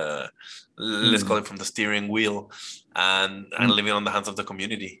from the, let's call it, from the steering wheel and leave it on the hands of the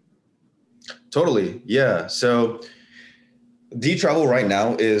community? Totally, yeah. So DTravel right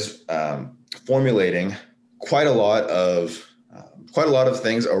now is formulating quite a lot of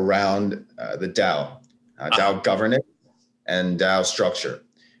things around the DAO, DAO governance and DAO structure.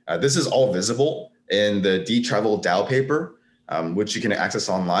 This is all visible in the DTravel DAO paper, which you can access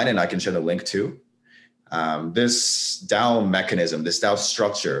online, and I can share the link to. This DAO mechanism, this DAO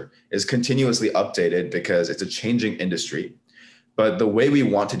structure is continuously updated because it's a changing industry. But the way we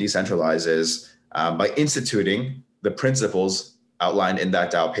want to decentralize is by instituting the principles outlined in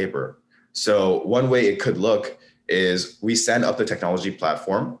that DAO paper. So one way it could look is we stand up the technology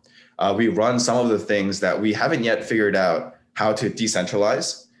platform. We run some of the things that we haven't yet figured out how to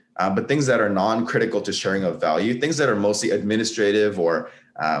decentralize, but things that are non-critical to sharing of value, things that are mostly administrative or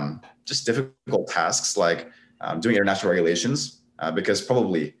just difficult tasks like doing international regulations, because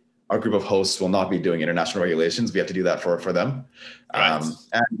probably our group of hosts will not be doing international regulations. We have to do that for them. Right.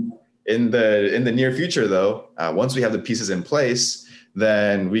 And in the near future, though, once we have the pieces in place,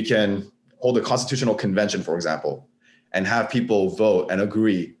 then we can hold a constitutional convention, for example, and have people vote and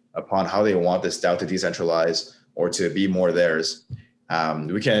agree upon how they want this DAO to decentralize or to be more theirs.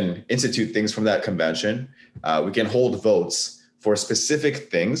 We can institute things from that convention. We can hold votes for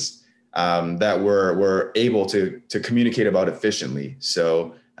specific things that we're able to communicate about efficiently.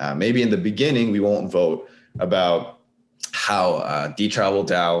 So maybe in the beginning, we won't vote about how DTravel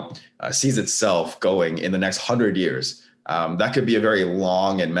DAO sees itself going in the next 100 years. That could be a very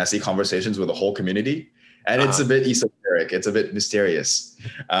long and messy conversations with the whole community. And it's a bit esoteric. It's a bit mysterious.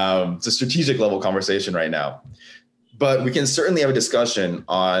 It's a strategic level conversation right now. But we can certainly have a discussion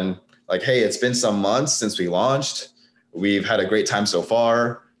on like, hey, it's been some months since we launched. We've had a great time so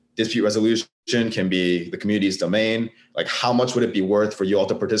far. Dispute resolution can be the community's domain. Like, how much would it be worth for you all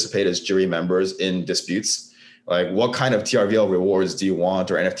to participate as jury members in disputes? Like, what kind of TRVL rewards do you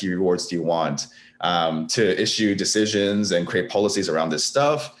want or NFT rewards do you want to issue decisions and create policies around this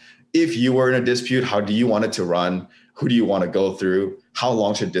stuff? If you were in a dispute, how do you want it to run? Who do you want to go through? How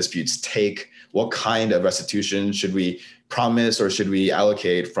long should disputes take? What kind of restitution should we promise or should we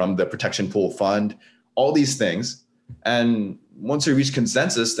allocate from the protection pool fund? All these things. And once we reach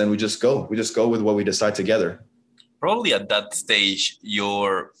consensus, then we just go with what we decide together. Probably at that stage,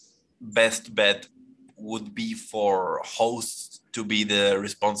 your best bet would be for hosts to be the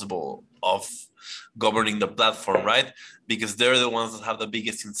responsible of governing the platform, right? Because they're the ones that have the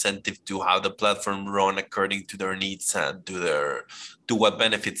biggest incentive to have the platform run according to their needs and to what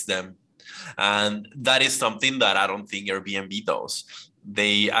benefits them. And that is something that I don't think Airbnb does.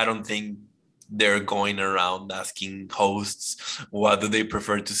 I don't think they're going around asking hosts what do they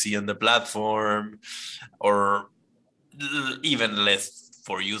prefer to see on the platform, or even less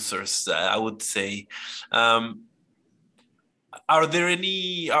for users, I would say. Are there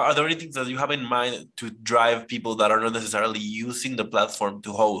any things that you have in mind to drive people that are not necessarily using the platform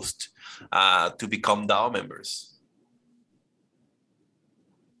to host to become DAO members?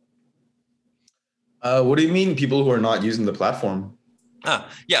 What do you mean, people who are not using the platform?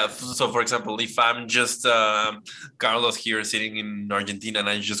 Yeah. So, for example, if I'm just Carlos here sitting in Argentina and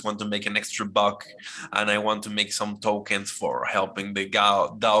I just want to make an extra buck and I want to make some tokens for helping the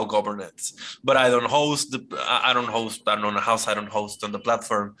DAO governance, but I don't host on a house, I don't host on the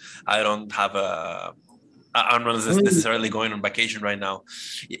platform, I'm not necessarily going on vacation right now.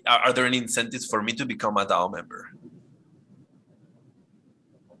 Are there any incentives for me to become a DAO member?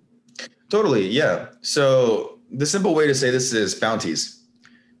 Totally, yeah. So the simple way to say this is bounties.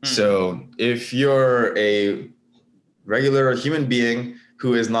 So if you're a regular human being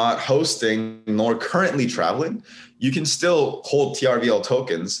who is not hosting nor currently traveling, you can still hold TRVL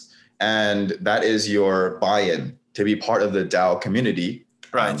tokens, and that is your buy-in to be part of the DAO community.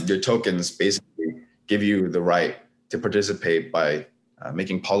 Right. Your tokens basically give you the right to participate by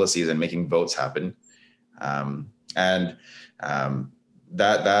making policies and making votes happen. And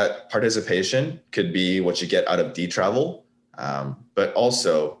that participation could be what you get out of D-Travel. But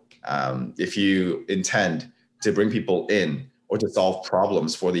also, if you intend to bring people in or to solve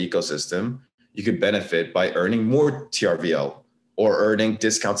problems for the ecosystem, you could benefit by earning more TRVL or earning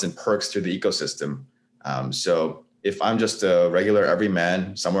discounts and perks through the ecosystem. So if I'm just a regular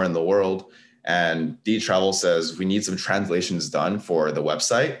everyman somewhere in the world and D-Travel says we need some translations done for the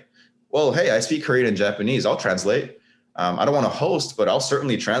website, well, hey, I speak Korean and Japanese. I'll translate. I don't want to host, but I'll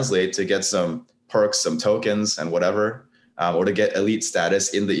certainly translate to get some perks, some tokens and whatever, or to get elite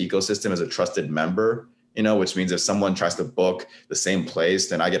status in the ecosystem as a trusted member, which means if someone tries to book the same place,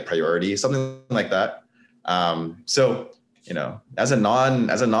 then I get priority, something like that. So, as a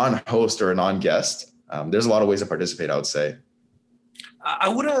non-host or a non-guest, there's a lot of ways to participate, I would say. I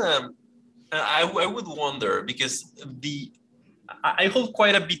would wonder, because I hold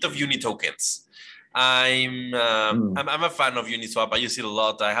quite a bit of Uni tokens. I'm a fan of Uniswap. I use it a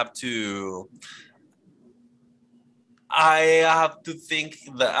lot. I have to think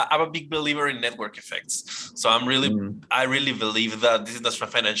that I'm a big believer in network effects. So I really believe that this is not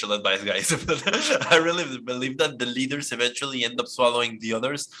financial advice, guys. But I really believe that the leaders eventually end up swallowing the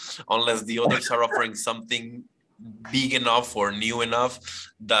others, unless the others are offering something big enough or new enough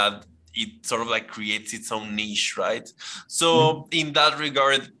that it sort of like creates its own niche, right? So in that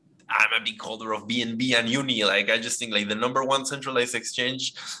regard, I'm a big holder of BNB and Uni. Like, I just think like the number one centralized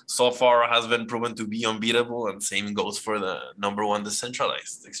exchange so far has been proven to be unbeatable, and same goes for the number one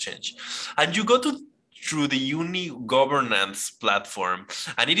decentralized exchange. And you go through the Uni governance platform,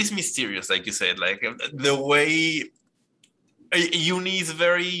 and it is mysterious, like you said, like the way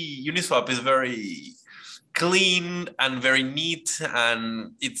Uniswap is very clean and very neat,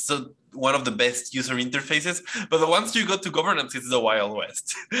 and it's one of the best user interfaces. But once you go to governance, it's the Wild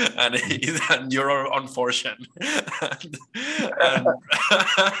West, and you're on Fortune,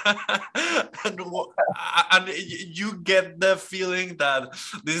 and you get the feeling that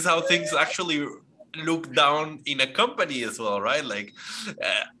this is how things actually look down in a company as well, right? Like,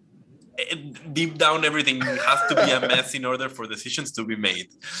 deep down, everything has to be a mess in order for decisions to be made.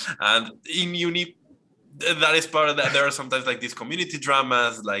 And in Uni, that is part of that. There are sometimes like these community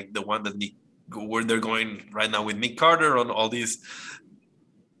dramas, like the one that where they're going right now with Nick Carter on all these.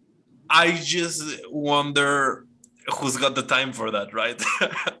 I just wonder who's got the time for that, right?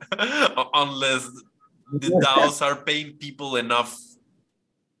 Unless the DAOs are paying people enough,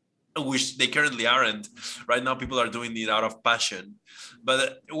 which they currently aren't. Right now, people are doing it out of passion.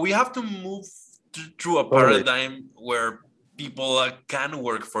 But we have to move through a paradigm where people can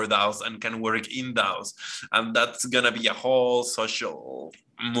work for DAOs and can work in DAOs. And that's going to be a whole social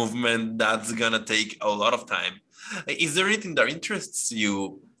movement that's going to take a lot of time. Is there anything that interests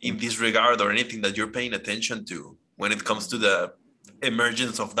you in this regard, or anything that you're paying attention to when it comes to the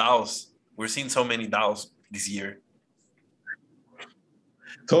emergence of DAOs? We're seeing so many DAOs this year.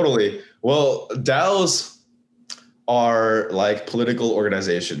 Totally. Well, DAOs are like political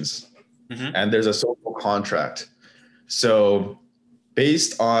organizations, and there's a social contract. So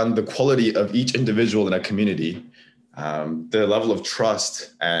based on the quality of each individual in a community, the level of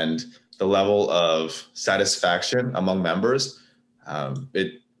trust and the level of satisfaction among members,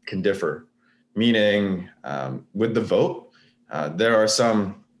 it can differ. Meaning, with the vote, there are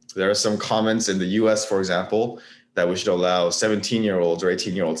some comments in the US, for example, that we should allow 17-year-olds or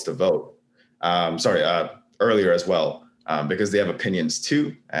 18-year-olds to vote. Earlier as well, because they have opinions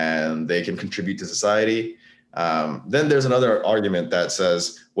too, and they can contribute to society. Then there's another argument that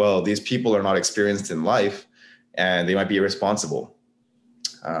says, well, these people are not experienced in life and they might be irresponsible.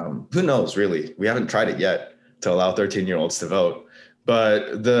 Who knows, really? We haven't tried it yet to allow 13-year-olds to vote.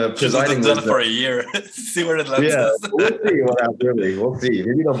 But the presiding wisdom for a year, see where it lands. Yeah, we'll see what happens. Really, we'll see.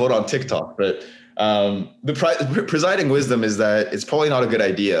 Maybe they'll vote on TikTok, but the presiding wisdom is that it's probably not a good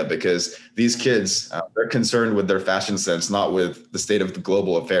idea, because these kids, they're concerned with their fashion sense, not with the state of the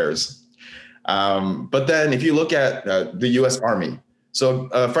global affairs. But then if you look at the US Army, so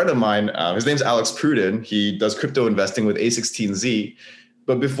a friend of mine, his name's Alex Pruden, he does crypto investing with A16Z,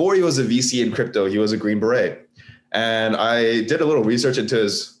 but before he was a VC in crypto, he was a Green Beret. And I did a little research into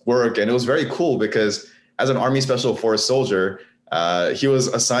his work, and it was very cool because as an Army Special Force soldier, he was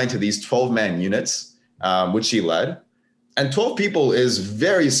assigned to these 12-man units, which he led. And 12 people is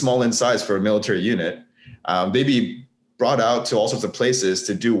very small in size for a military unit. They'd be brought out to all sorts of places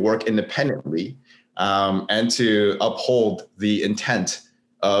to do work independently, and to uphold the intent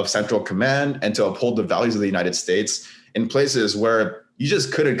of Central Command and to uphold the values of the United States in places where you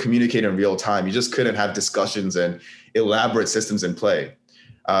just couldn't communicate in real time. You just couldn't have discussions and elaborate systems in play.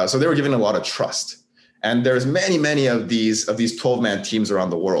 So they were given a lot of trust. And there's many of these 12-man teams around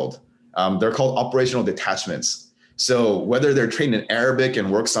the world. They're called operational detachments. So whether they're trained in Arabic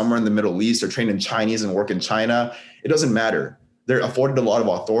and work somewhere in the Middle East, or trained in Chinese and work in China, it doesn't matter. They're afforded a lot of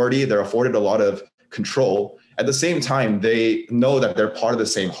authority. They're afforded a lot of control. At the same time, they know that they're part of the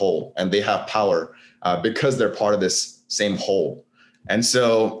same whole, and they have power because they're part of this same whole. And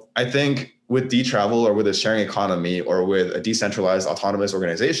so I think with D-Travel, or with a sharing economy, or with a decentralized autonomous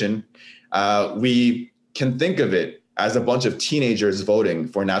organization, we can think of it as a bunch of teenagers voting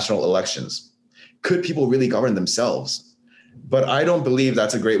for national elections. Could people really govern themselves? But I don't believe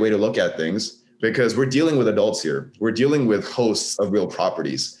that's a great way to look at things, because we're dealing with adults here. We're dealing with hosts of real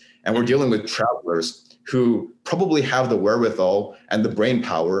properties, and we're dealing with travelers who probably have the wherewithal and the brain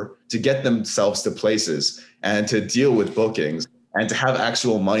power to get themselves to places and to deal with bookings and to have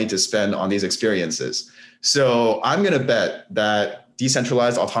actual money to spend on these experiences. So I'm going to bet that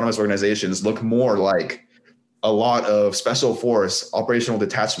decentralized autonomous organizations look more like a lot of special force operational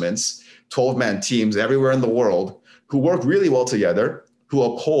detachments, 12-man teams everywhere in the world who work really well together, who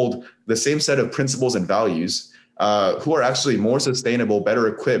uphold the same set of principles and values, who are actually more sustainable, better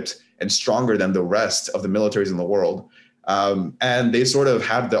equipped, and stronger than the rest of the militaries in the world. And they sort of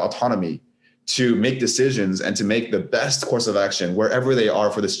have the autonomy to make decisions and to make the best course of action wherever they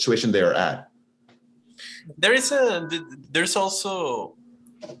are for the situation they are at. There's also,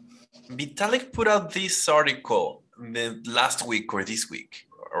 Vitalik put out this article last week or this week,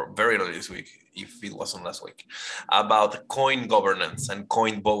 or very early this week, if it wasn't last week, about coin governance and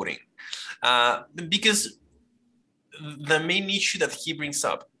coin voting. Because the main issue that he brings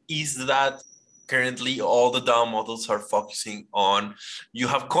up is that currently all the DAO models are focusing on, you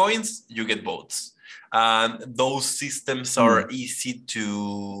have coins, you get votes. And those systems are easy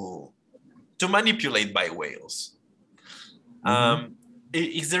to manipulate by whales.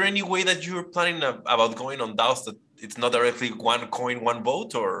 Is there any way that you're planning about going on DAOs that it's not directly one coin, one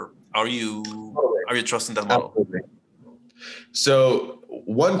vote, or are you trusting that model? Absolutely. So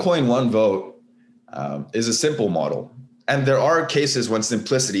one coin, one vote is a simple model. And there are cases when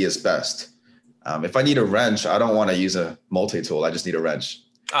simplicity is best. If I need a wrench, I don't want to use a multi-tool. I just need a wrench.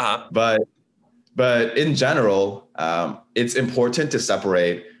 But in general, it's important to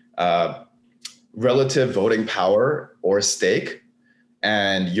separate relative voting power or stake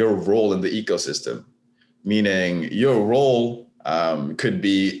and your role in the ecosystem. Meaning your role could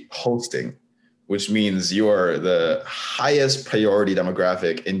be hosting, which means you're the highest priority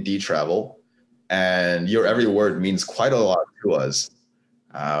demographic in D-Travel, and your every word means quite a lot to us.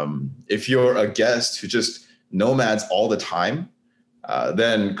 If you're a guest who just nomads all the time,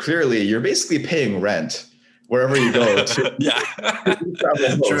 then clearly you're basically paying rent wherever you go.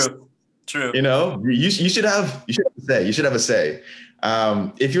 True. You know, you should have a say.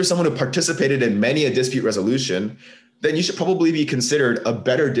 If you're someone who participated in many a dispute resolution, then you should probably be considered a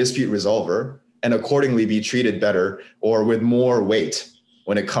better dispute resolver and accordingly be treated better or with more weight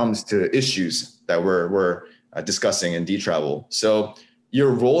when it comes to issues that we're discussing in D-Travel. So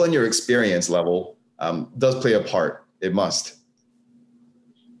your role and your experience level does play a part. It must.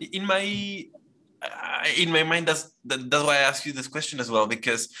 In my mind, that's why I ask you this question as well,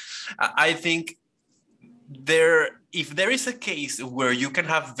 because I think if there is a case where you can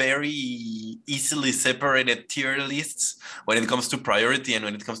have very easily separated tier lists when it comes to priority and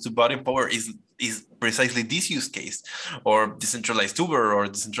when it comes to voting power, is precisely this use case, or decentralized Uber, or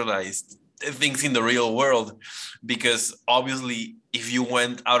decentralized things in the real world. Because obviously, if you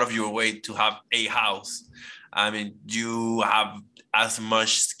went out of your way to have a house, I mean, you have as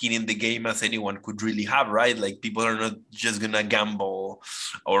much skin in the game as anyone could really have, right? Like, people are not just gonna gamble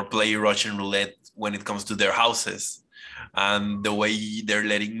or play Russian roulette when it comes to their houses and the way they're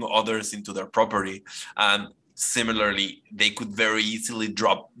letting others into their property. And similarly, they could very easily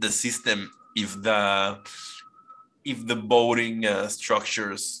drop the system if the voting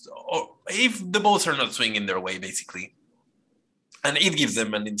structures, or if the votes are not swinging their way, basically. And it gives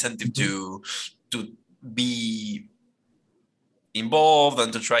them an incentive to be involved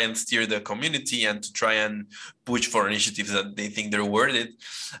and to try and steer the community and to try and push for initiatives that they think they're worth it.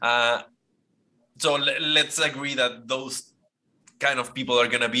 So let's agree that those kind of people are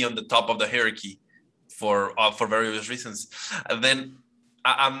going to be on the top of the hierarchy for various reasons. And then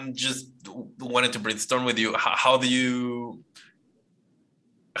I'm just wanted to brainstorm with you. How do you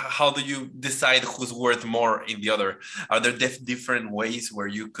decide who's worth more in the other? Are there different ways where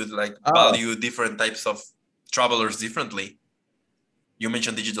you could value different types of travelers differently? You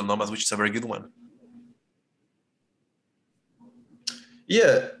mentioned digital nomads, which is a very good one.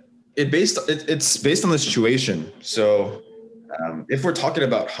 Yeah, it's based on the situation. So if we're talking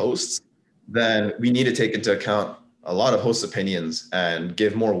about hosts, then we need to take into account a lot of hosts' opinions and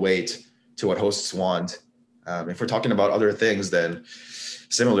give more weight to what hosts want. If we're talking about other things, then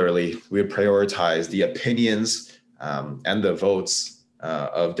similarly, we would prioritize the opinions and the votes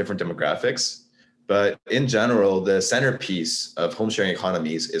of different demographics. But in general, the centerpiece of home sharing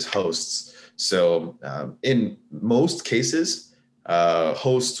economies is hosts. So in most cases,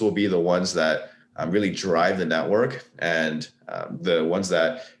 hosts will be the ones that really drive the network and the ones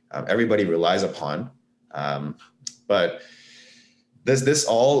that everybody relies upon. But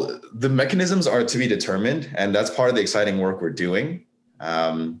the mechanisms are to be determined, and that's part of the exciting work we're doing.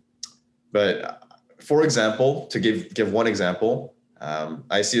 But for example, to give one example,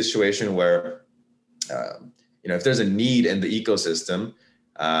 I see a situation where, if there's a need in the ecosystem,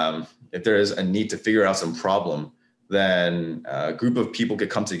 if there is a need to figure out some problem, then a group of people could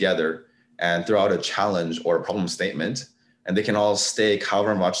come together and throw out a challenge or a problem statement, and they can all stake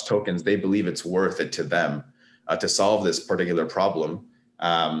however much tokens they believe it's worth it to them to solve this particular problem,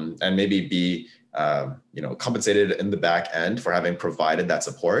 and maybe be compensated in the back end for having provided that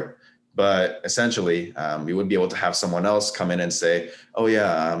support. But essentially, we would be able to have someone else come in and say, oh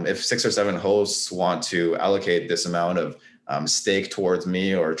yeah, if 6 or 7 hosts want to allocate this amount of stake towards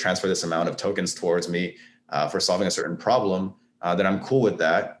me or transfer this amount of tokens towards me for solving a certain problem, then I'm cool with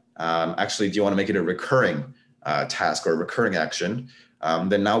that. Actually, do you want to make it a recurring task or a recurring action?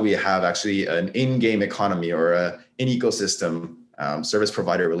 Then now we have actually an in-game economy or an ecosystem service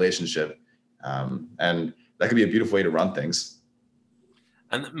provider relationship. And that could be a beautiful way to run things.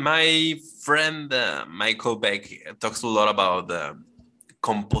 And my friend Michael Beck talks a lot about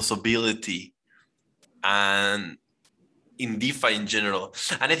composability and in DeFi in general.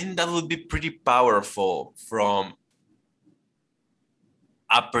 And I think that would be pretty powerful from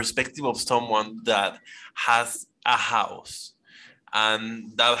a perspective of someone that has a house,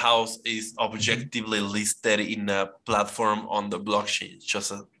 and that house is objectively listed in a platform on the blockchain,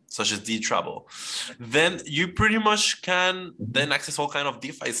 such as DTravel. Then you pretty much can then access all kind of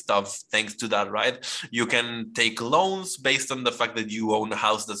DeFi stuff thanks to that, right? You can take loans based on the fact that you own a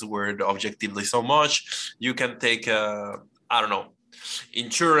house that's worth objectively so much. You can take,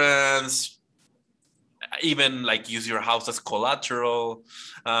 insurance, even like use your house as collateral.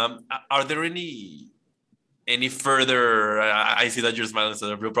 Are there any further? I see that you're smiling, so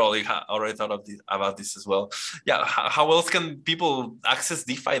you probably already thought about this as well. Yeah, how else can people access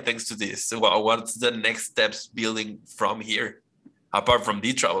DeFi thanks to this? What's the next steps building from here, apart from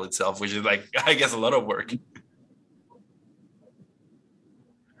DTravel itself, which is like, I guess, a lot of work?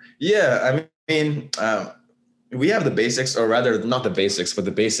 Yeah, I mean, we have the basics, or rather not the basics, but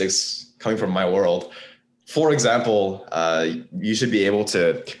the basics coming from my world. For example, you should be able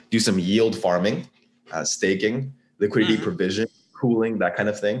to do some yield farming, staking, liquidity provision, pooling, that kind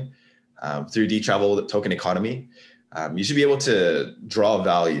of thing, through DTravel token economy. You should be able to draw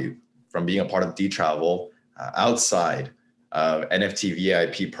value from being a part of DTravel outside of NFT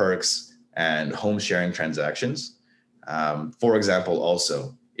VIP perks and home sharing transactions. For example,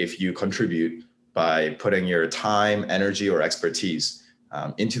 also, if you contribute by putting your time, energy, or expertise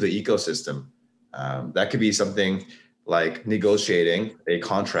into the ecosystem, that could be something like negotiating a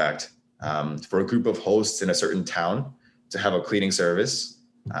contract for a group of hosts in a certain town to have a cleaning service.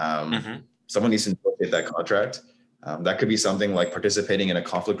 Someone needs to negotiate that contract. That could be something like participating in a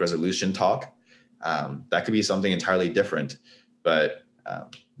conflict resolution talk. That could be something entirely different. But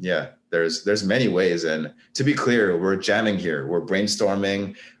yeah, there's many ways. And to be clear, we're jamming here. We're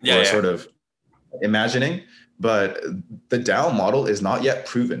brainstorming. We're sort of imagining. But the DAO model is not yet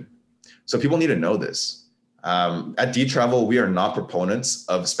proven. So people need to know this. At DTravel, we are not proponents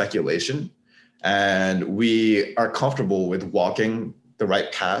of speculation, and we are comfortable with walking the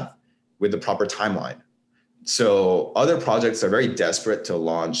right path with the proper timeline. So other projects are very desperate to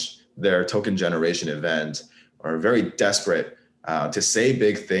launch their token generation event, or very desperate to say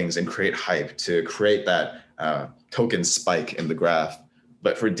big things and create hype, to create that token spike in the graph.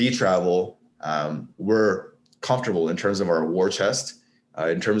 But for DTravel, we're comfortable in terms of our war chest,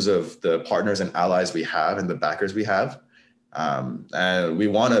 in terms of the partners and allies we have and the backers we have. And we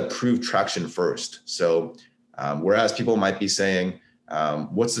want to prove traction first. So whereas people might be saying,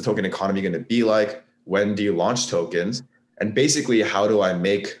 what's the token economy going to be like? When do you launch tokens? And basically, how do I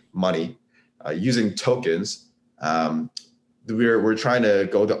make money using tokens? We're trying to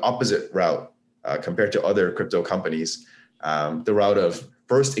go the opposite route compared to other crypto companies. The route of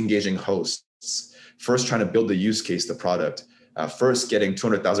first engaging hosts, first trying to build the use case, the product, first getting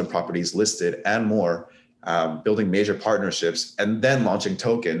 200,000 properties listed and more, building major partnerships, and then launching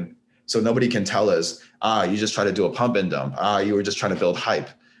token. So nobody can tell us, you just try to do a pump and dump. You were just trying to build hype.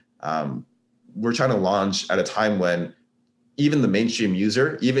 we're trying to launch at a time when even the mainstream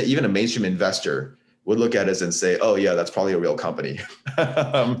user, even a mainstream investor would look at us and say, oh yeah, that's probably a real company.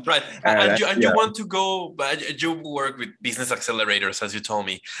 Right. And you want to go, you work with business accelerators, as you told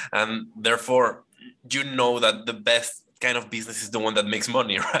me, and therefore you know that the best kind of business is the one that makes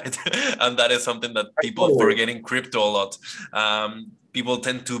money, right? And that is something that people forget in crypto a lot. People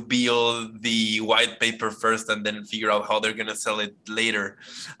tend to build the white paper first and then figure out how they're going to sell it later.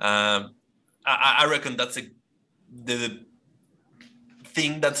 I reckon that's the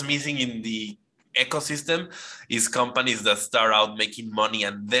thing that's missing in the ecosystem is companies that start out making money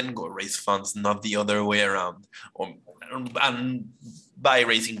and then go raise funds, not the other way around. And by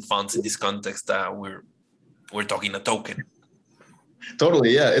raising funds in this context, we're talking a token.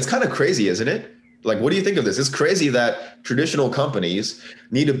 Totally, yeah. It's kind of crazy, isn't it? Like, what do you think of this? It's crazy that traditional companies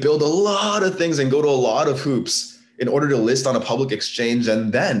need to build a lot of things and go to a lot of hoops in order to list on a public exchange.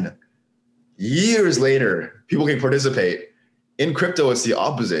 And then years later, people can participate. In crypto, it's the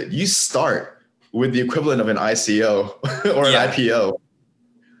opposite. You start with the equivalent of an ICO or an IPO.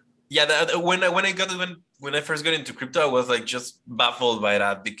 Yeah, when I first got into crypto, I was like just baffled by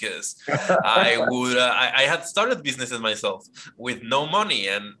that because I had started businesses myself with no money,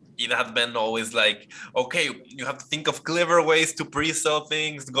 and it had been always like, okay, you have to think of clever ways to pre-sell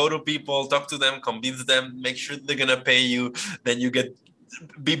things, go to people, talk to them, convince them, make sure they're gonna pay you, then you get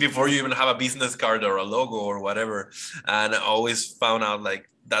before you even have a business card or a logo or whatever. And I always found out like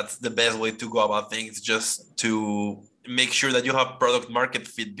that's the best way to go about things, just to make sure that you have product market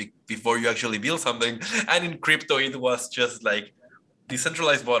fit before you actually build something. And in crypto, it was just like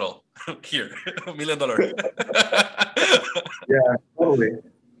decentralized bottle here, $1 million. Yeah,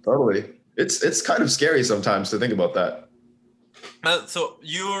 totally. It's kind of scary sometimes to think about that. So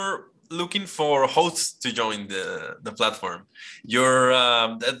you're looking for hosts to join the platform. You're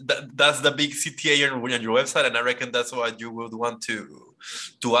that's the big CTA on your website, and I reckon that's what you would want to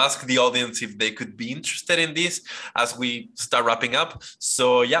ask the audience if they could be interested in this as we start wrapping up.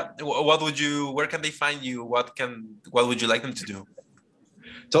 So yeah, where can they find you? What would you like them to do?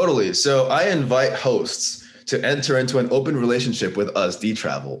 Totally. So I invite hosts to enter into an open relationship with us,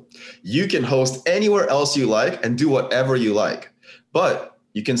 DTravel. You can host anywhere else you like and do whatever you like, but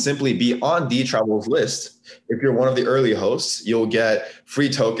you can simply be on DTravel's list. If you're one of the early hosts, you'll get free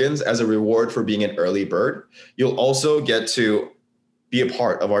tokens as a reward for being an early bird. You'll also get to be a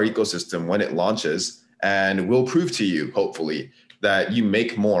part of our ecosystem when it launches, and we'll prove to you, hopefully, that you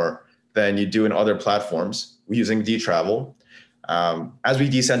make more than you do in other platforms using DTravel. As we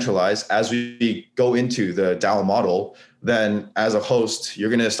decentralize, as we go into the DAO model, then as a host, you're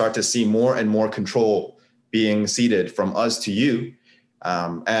going to start to see more and more control being ceded from us to you.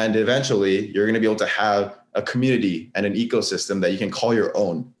 And eventually, you're going to be able to have a community and an ecosystem that you can call your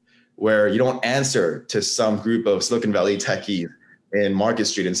own, where you don't answer to some group of Silicon Valley techies in Market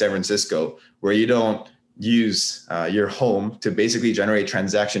Street in San Francisco, where you don't use your home to basically generate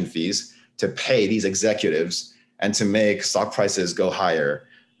transaction fees to pay these executives and to make stock prices go higher.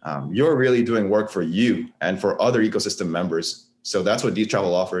 You're really doing work for you and for other ecosystem members. So that's what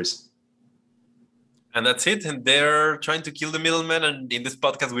DTravel offers. And that's it. And they're trying to kill the middleman. And in this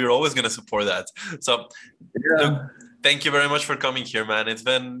podcast, we're always going to support that. So look, thank you very much for coming here, man. It's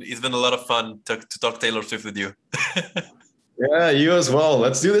been a lot of fun to talk Taylor Swift with you. Yeah, you as well.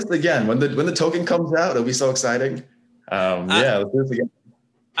 Let's do this again. When the token comes out, it'll be so exciting. Let's do this again.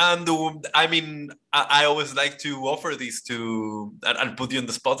 And I mean, I always like to offer these and put you on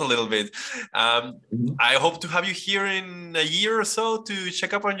the spot a little bit. I hope to have you here in a year or so to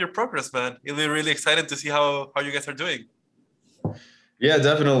check up on your progress, man. It'll be really exciting to see how you guys are doing. Yeah,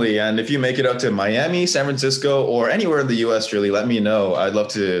 definitely. And if you make it up to Miami, San Francisco, or anywhere in the US, really, let me know. I'd love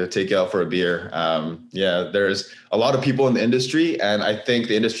to take you out for a beer. There's a lot of people in the industry, and I think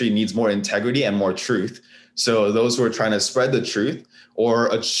the industry needs more integrity and more truth. So those who are trying to spread the truth or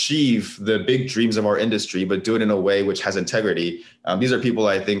achieve the big dreams of our industry, but do it in a way which has integrity, these are people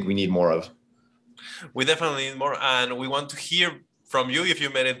I think we need more of. We definitely need more, and we want to hear from you if you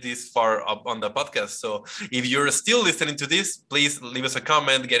made it this far up on the podcast. So if you're still listening to this, please leave us a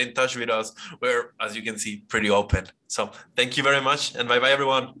comment, get in touch with us. We're, as you can see, pretty open. So thank you very much, and bye-bye,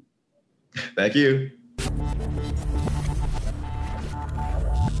 everyone. Thank you.